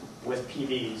campus with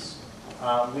PVs,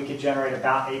 we could generate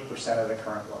about 8% of the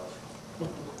current load.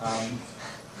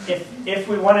 If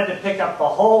we wanted to pick up the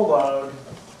whole load,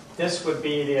 this would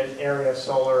be the area of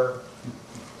solar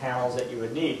panels that you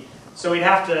would need. So we'd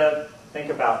have to think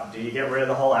about, do you get rid of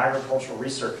the whole agricultural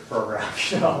research program,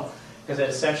 because it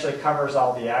essentially covers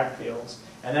all the ag fields.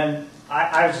 And then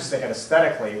I was just thinking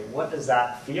aesthetically, what does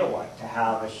that feel like to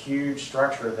have a huge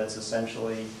structure that's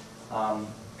essentially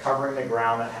covering the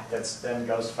ground that then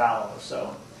goes fallow?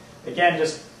 So again,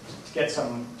 just to get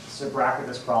to bracket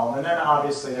this problem. And then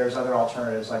obviously there's other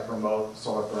alternatives like remote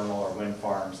solar thermal or wind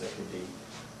farms that could be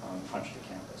punched to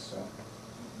campus. So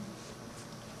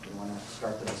you want to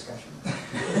start the discussion?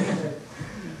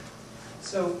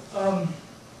 So,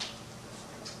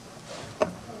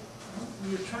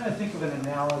 we're trying to think of an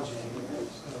analogy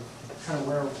of kind of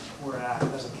where we're at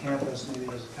as a campus, maybe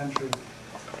as a country.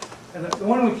 And the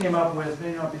one we came up with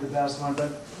may not be the best one,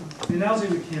 but the analogy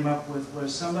we came up with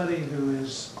was somebody who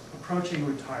is approaching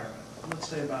retirement, let's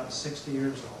say about 60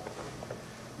 years old.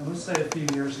 And let's say a few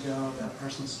years ago, that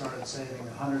person started saving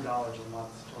 $100 a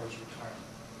month towards retirement.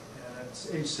 And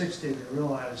at age 60, they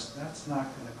realized that's not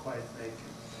going to quite make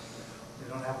it. They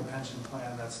don't have a pension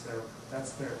plan, that's their,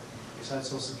 besides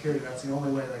Social Security, that's the only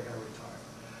way they're going to retire.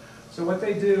 So what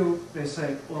they do, they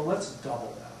say, well, let's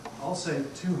double that. I'll save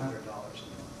 $200 a month.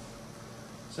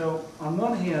 So on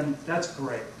one hand, that's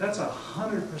great. That's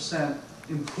 100%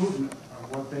 improvement on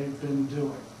what they've been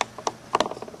doing.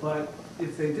 But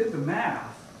if they did the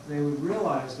math, they would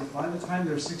realize that by the time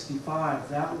they're 65,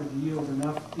 that would yield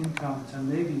enough income to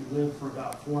maybe live for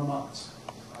about 4 months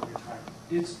of retirement.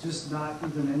 It's just not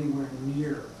even anywhere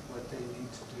near what they need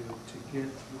to do to get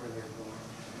where they're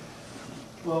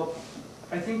going. Well,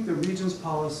 I think the Regions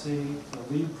policy,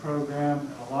 the LEAD program,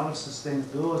 and a lot of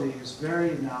sustainability is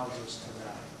very analogous to that.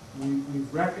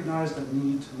 We've recognized the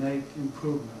need to make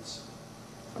improvements.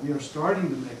 We are starting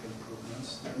to make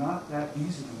improvements. They're not that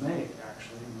easy to make,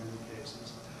 actually, in many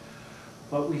cases.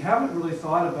 But we haven't really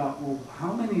thought about, well,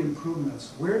 how many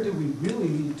improvements, where do we really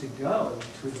need to go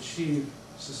to achieve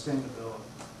sustainability?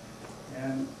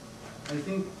 And I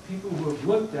think people who have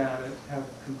looked at it have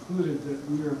concluded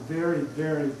that we are very,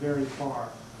 very, very far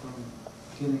from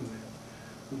getting there.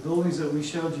 The buildings that we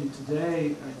showed you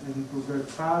today, I think we're very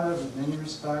proud of in many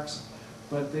respects,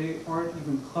 but they aren't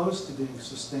even close to being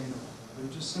sustainable.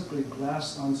 They're just simply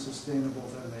less unsustainable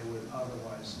than they would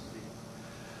otherwise be.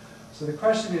 So the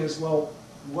question is, well,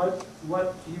 what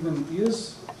even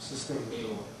is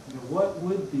sustainability? You know, what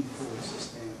would be fully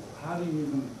sustainable? How do you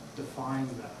even define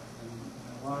that?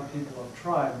 And a lot of people have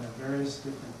tried, and there are various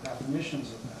different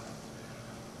definitions of that.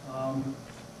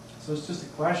 So it's just a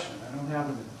question. I don't have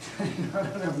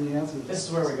the answers. This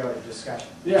is where we go to discussion.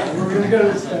 Yeah, we're going to go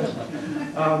to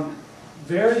discussion.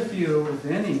 Very few, if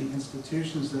any,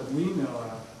 institutions that we know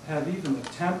of have even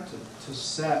attempted to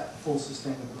set full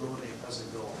sustainability as a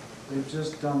goal. They've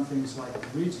just done things like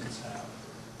the Regions have,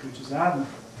 which is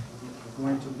admirable. We're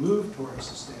going to move towards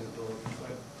sustainability,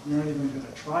 but we're not even going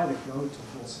to try to go to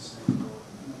full sustainability.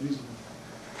 The reason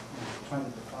we're trying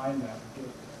to define that.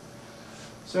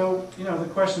 So, you know, the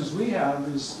questions we have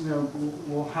is, you know,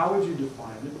 well, how would you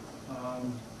define it?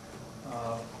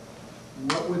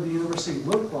 What would the university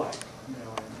look like, you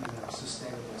know, in a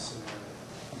sustainable scenario?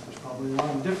 There's probably a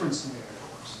lot of different scenarios.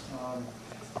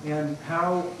 And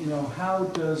how, you know, how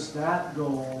does that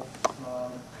goal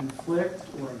conflict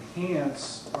or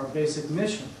enhance our basic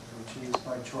mission, which is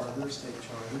by charter, state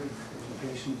charter,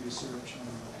 education, research, and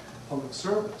public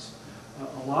service?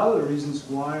 A lot of the reasons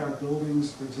why our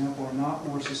buildings, for example, are not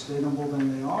more sustainable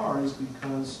than they are is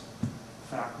because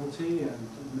faculty and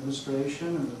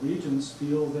administration and the Regions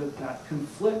feel that that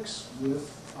conflicts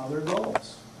with other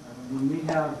goals. And when we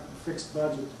have a fixed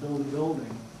budget to build a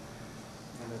building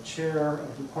and a chair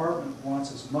of department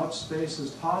wants as much space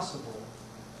as possible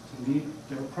to meet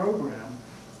their program,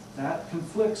 that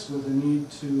conflicts with the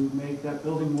need to make that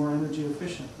building more energy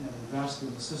efficient and invest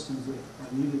in the systems that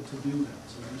are needed to do that.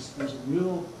 So there's a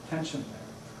real tension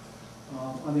there.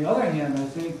 On the other hand, I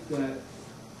think that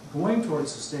going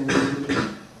towards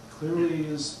sustainability clearly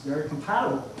is very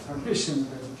compatible with our mission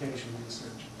of education,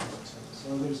 research, and public service.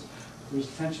 So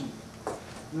there's tension there.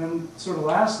 And then sort of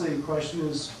lastly, the question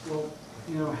is, well,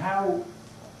 you know,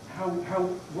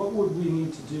 what would we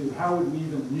need to do? How would we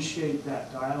even initiate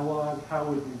that dialogue? How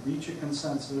would we reach a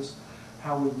consensus?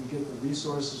 How would we get the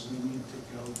resources we need to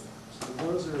go there? So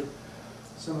those are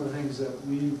some of the things that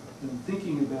we've been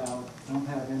thinking about, don't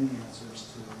have any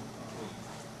answers to.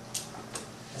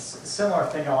 A similar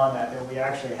thing on that we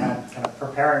actually had kind of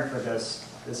preparing for this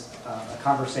a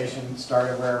conversation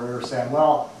started where we were saying,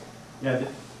 well, you know,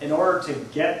 in order to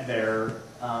get there,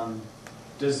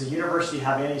 does the university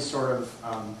have any sort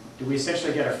of, do we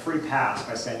essentially get a free pass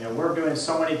by saying, you know, we're doing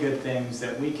so many good things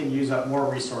that we can use up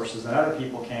more resources than other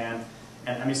people can?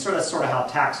 And I mean, that's sort of how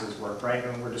taxes work, right?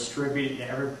 When we're distributing,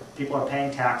 people are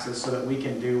paying taxes so that we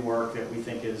can do work that we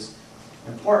think is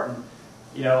important.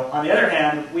 You know, on the other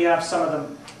hand, we have some of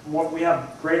the we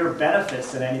have greater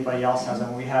benefits than anybody else has. I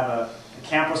mean, we have a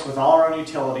campus with all our own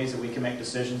utilities that we can make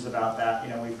decisions about that.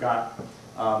 You know, we've got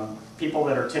people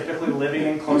that are typically living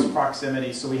in close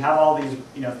proximity. So we have all these,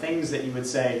 you know, things that you would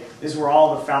say, these were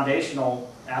all the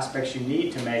foundational aspects you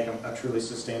need to make a truly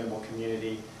sustainable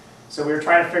community. So we were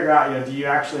trying to figure out, you know, do you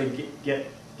actually get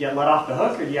get let off the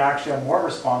hook, or do you actually have more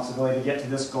responsibility to get to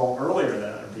this goal earlier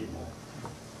than other people?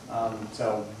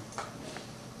 So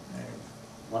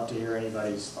I'd love to hear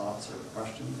anybody's thoughts or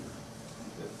questions.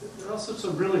 There are also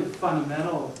some really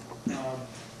fundamental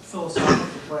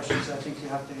philosophical questions I think you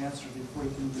have to answer before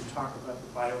you can even talk about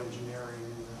the bioengineering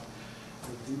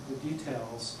and the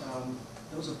details.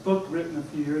 There was a book written a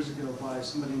few years ago by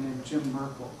somebody named Jim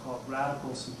Merkel called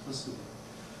Radical Simplicity,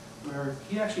 where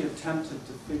he actually attempted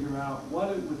to figure out what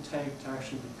it would take to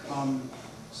actually become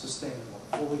sustainable,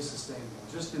 fully sustainable,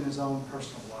 just in his own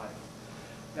personal life.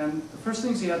 And the first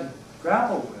things he had to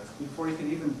grapple with before he could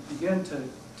even begin to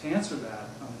answer that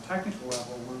on a technical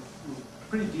level were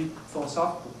pretty deep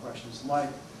philosophical questions like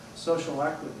social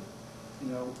equity. You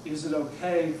know, is it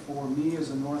okay for me as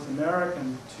a North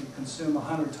American to consume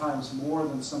 100 times more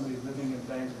than somebody living in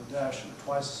Bangladesh and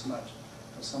twice as much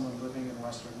as someone living in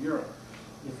Western Europe?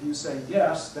 If you say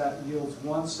yes, that yields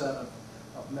one set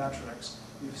of metrics.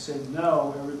 If you say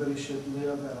no, everybody should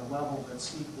live at a level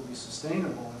that's equally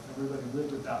sustainable. If everybody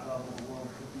lived at that level, the world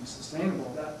could be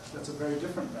sustainable. That's a very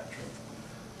different metric.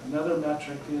 Another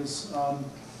metric is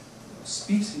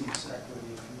species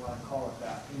equity, if you want to call it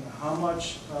that. You know, how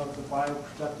much of the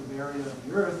bioproductive area of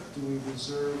the Earth do we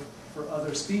reserve for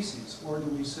other species? Or do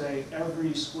we say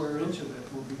every square inch of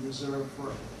it will be reserved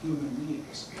for human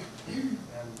beings? And,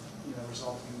 you know,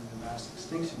 resulting in the mass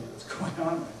extinction that's going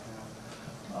on right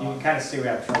now. You can kind of see we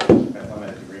have trouble keeping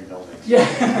limited to green buildings. Yeah.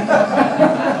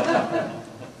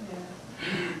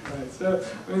 Right, so,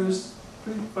 I mean, there's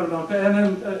pretty fundamental.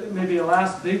 And then maybe a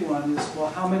last big one is, well,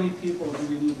 how many people do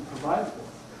we need to provide for?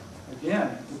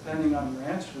 Again, depending on your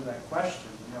answer to that question,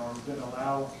 you know, are we going to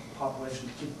allow the population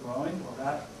to keep growing? Well,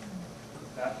 that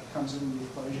comes into the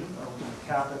equation. Are we going to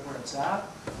cap it where it's at?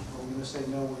 Or are we going to say,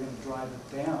 no, we're going to drive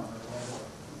it down or let it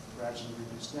gradually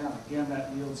reduce down? Again,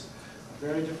 that yields a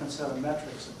very different set of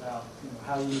metrics about, you know,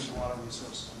 how you use water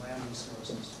resources, land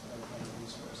resources, other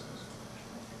resources.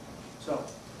 So,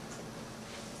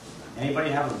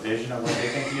 anybody have a vision of what they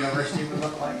think the university would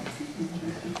look like?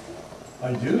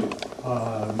 I do.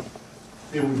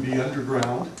 It would be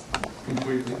underground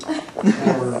completely,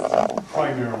 or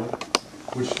primarily,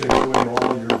 which takes away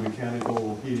all your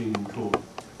mechanical heating and cooling.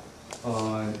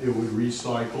 It would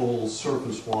recycle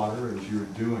surface water as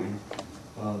you're doing.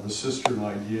 The cistern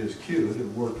idea is cute. It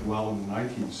worked well in the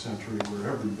 19th century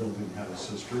where every building had a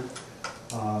cistern.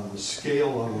 The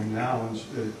scale of them now is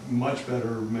much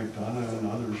better. McDonough and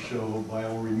others show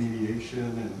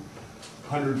bioremediation and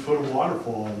 100-foot of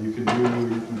waterfall. You can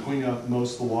clean up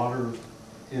most of the water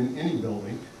in any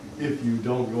building if you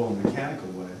don't go a mechanical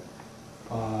way.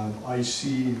 I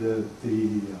see that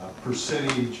the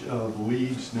percentage of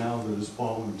leads now that has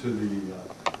fallen to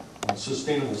the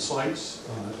Sustainable Sites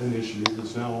initiative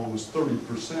is now almost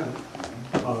 30%.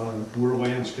 We're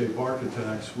landscape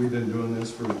architects. We've been doing this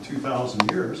for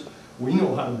 2,000 years. We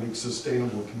know how to make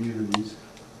sustainable communities.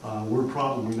 We're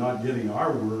probably not getting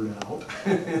our word out.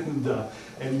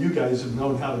 And you guys have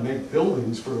known how to make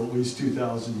buildings for at least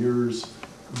 2,000 years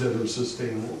that are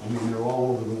sustainable. I mean, they're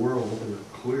all over the world. They're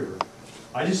clear.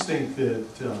 I just think that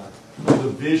the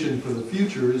vision for the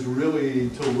future is really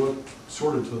to look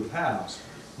sort of to the past.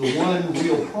 The one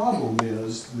real problem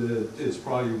is that it's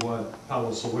probably what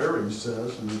Paolo Soleri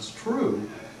says, and it's true,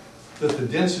 that the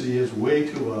density is way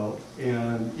too low,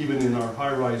 and even in our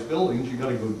high-rise buildings, you got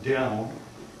to go down,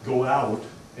 go out,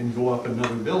 and go up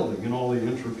another building, and all the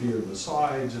entropy of the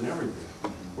sides and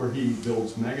everything, where he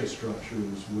builds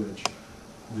megastructures, which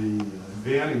the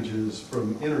advantages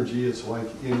from energy, it's like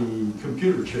any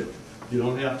computer chip. You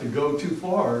don't have to go too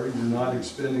far, you're not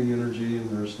expending energy, and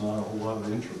there's not a whole lot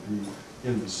of entropy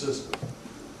in the system.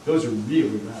 Those are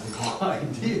really radical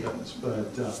ideas,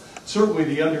 but certainly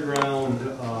the underground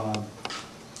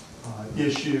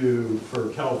issue for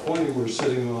California, we're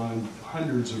sitting on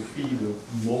hundreds of feet of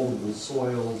moldable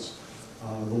soils.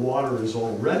 The water is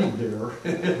already there,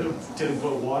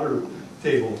 10-foot water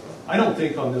table. I don't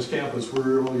think on this campus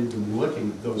we're really even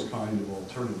looking at those kind of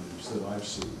alternatives that I've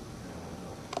seen.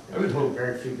 I would hope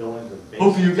very few buildings with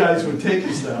hope you guys would take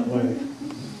us that way.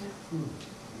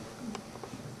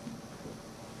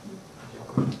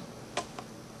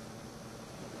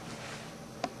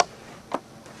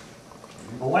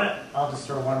 Well, I'll just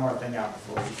throw one more thing out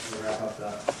before we wrap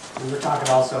up. We were talking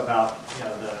also about, you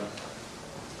know,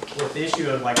 with the issue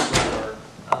of like solar,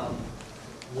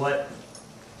 what,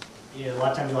 you know, a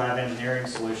lot of times you'll have engineering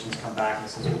solutions come back and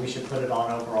says, well, we should put it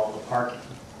on over all the parking.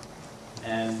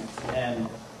 And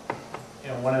you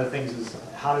know, one of the things is,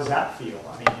 how does that feel?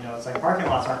 I mean, you know, it's like parking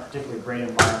lots aren't particularly great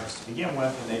environments to begin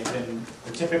with, and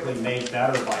they're typically made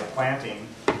better by planting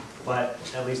but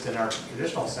at least in our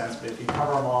traditional sense, but if you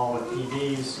cover them all with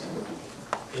EVs,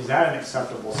 is that an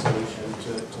acceptable solution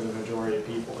to the majority of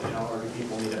people, you know, or do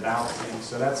people need a balancing?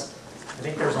 So that's, I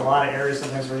think there's a lot of areas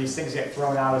sometimes where these things get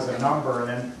thrown out as a number, and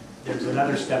then there's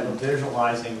another step of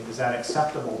visualizing, is that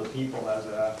acceptable to people as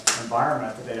an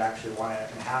environment that they actually want to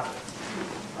inhabit?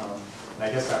 And I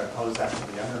guess I would pose that to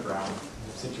the underground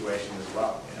situation as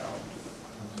well, you know.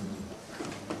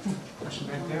 Question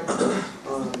back there.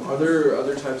 Are there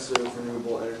other types of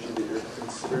renewable energy that you're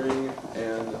considering,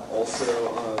 and also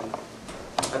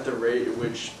at the rate at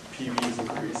which PV is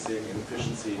increasing in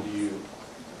efficiency, do you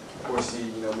foresee,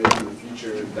 you know, maybe in the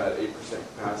future that 8%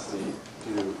 capacity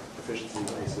due to efficiency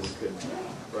increases could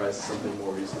rise to something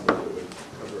more reasonable that would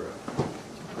cover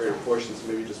a greater portion? So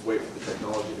maybe just wait for the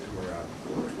technology to come around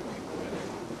before implementing.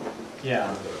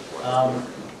 Yeah.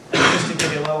 Just to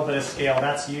give you a little bit of scale,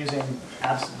 that's using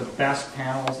the best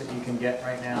panels that you can get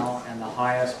right now and the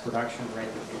highest production rate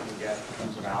that you can get in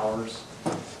terms of hours.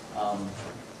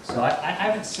 So I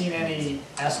haven't seen any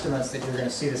estimates that you're going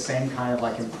to see the same kind of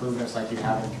like improvements like you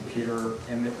have in computer,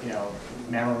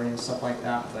 memory and stuff like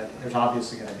that. But there's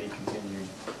obviously going to be continued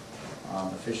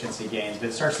efficiency gains. But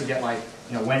it starts to get like,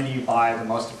 when do you buy the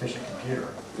most efficient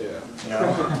computer? Yeah.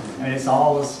 I mean, it's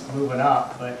always moving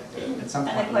up, but at some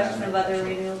point. And the question of other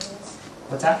renewables?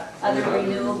 What's that? Other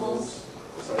renewables?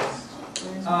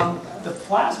 The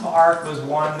plasma arc was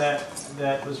one that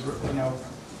was,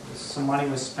 some money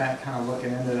was spent kind of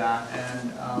looking into that,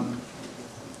 and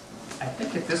I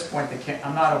think at this point,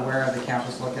 I'm not aware of the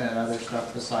campus looking at other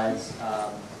stuff besides, I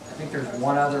think there's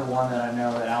one other one that I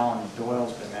know that Alan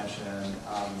Doyle's been mentioning.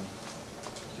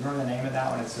 Do you remember the name of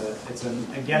that one? It's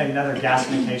again, another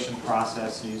gasification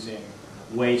process using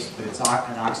waste, but it's an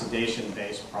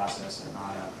oxidation-based process and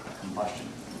not a combustion,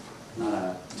 not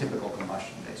a typical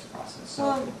combustion-based process. So,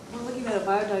 Well, we're looking at a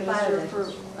biodigester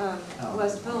for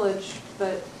West Village,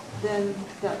 but then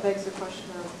that begs the question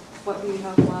of what do you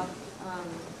have left?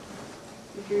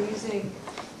 If you're using,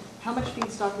 how much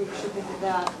feedstock are you shipping to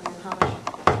that, and then how much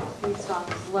feedstock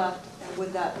is left, and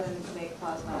would that then make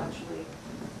plasma actually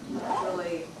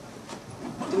really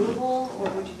doable, or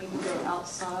would you need to go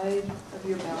outside of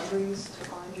your boundaries to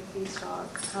find your feedstock?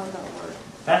 How would that work?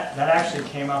 that actually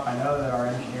came up. I know that our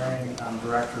engineering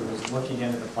director was looking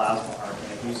into the plasma arc,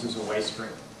 and it uses a waste stream,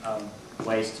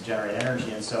 waste to generate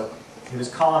energy, and so he was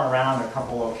calling around a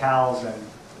couple locales and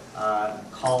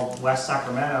called West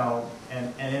Sacramento,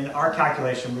 and in our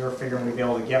calculation we were figuring we'd be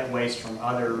able to get waste from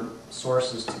other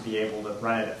sources to be able to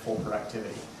run it at full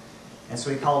productivity. And so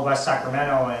he called West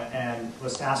Sacramento and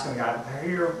was asking the guy, "Are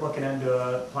you looking into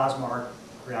a plasma arc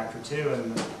reactor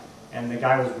too?" And the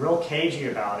guy was real cagey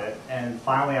about it, and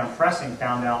finally on pressing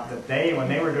found out that when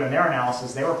they were doing their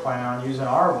analysis, they were planning on using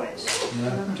our waste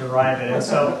to arrive at it. And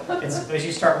so as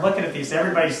you start looking at these,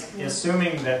 everybody's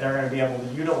assuming that they're going to be able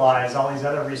to utilize all these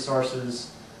other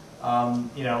resources,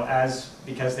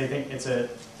 because they think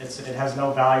it has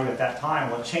no value at that time.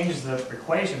 Well, it changes the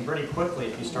equation pretty quickly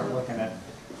if you start looking at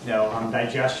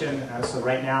digestion. So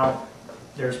right now,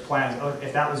 there's plans.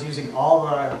 If that was using all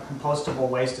the compostable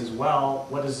waste as well,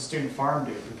 what does the student farm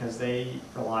do? Because they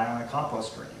rely on a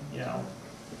compost stream,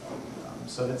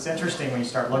 So that's interesting when you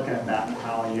start looking at that,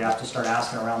 how you have to start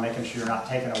asking around, making sure you're not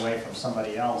taking away from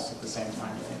somebody else at the same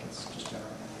time you think it's just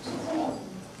generating.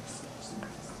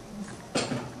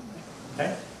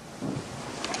 Okay?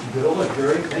 Bill,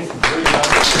 Gary, thank you very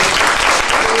much.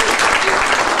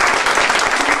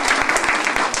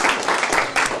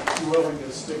 Willing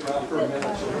to stick out for a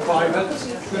minute, 5 minutes?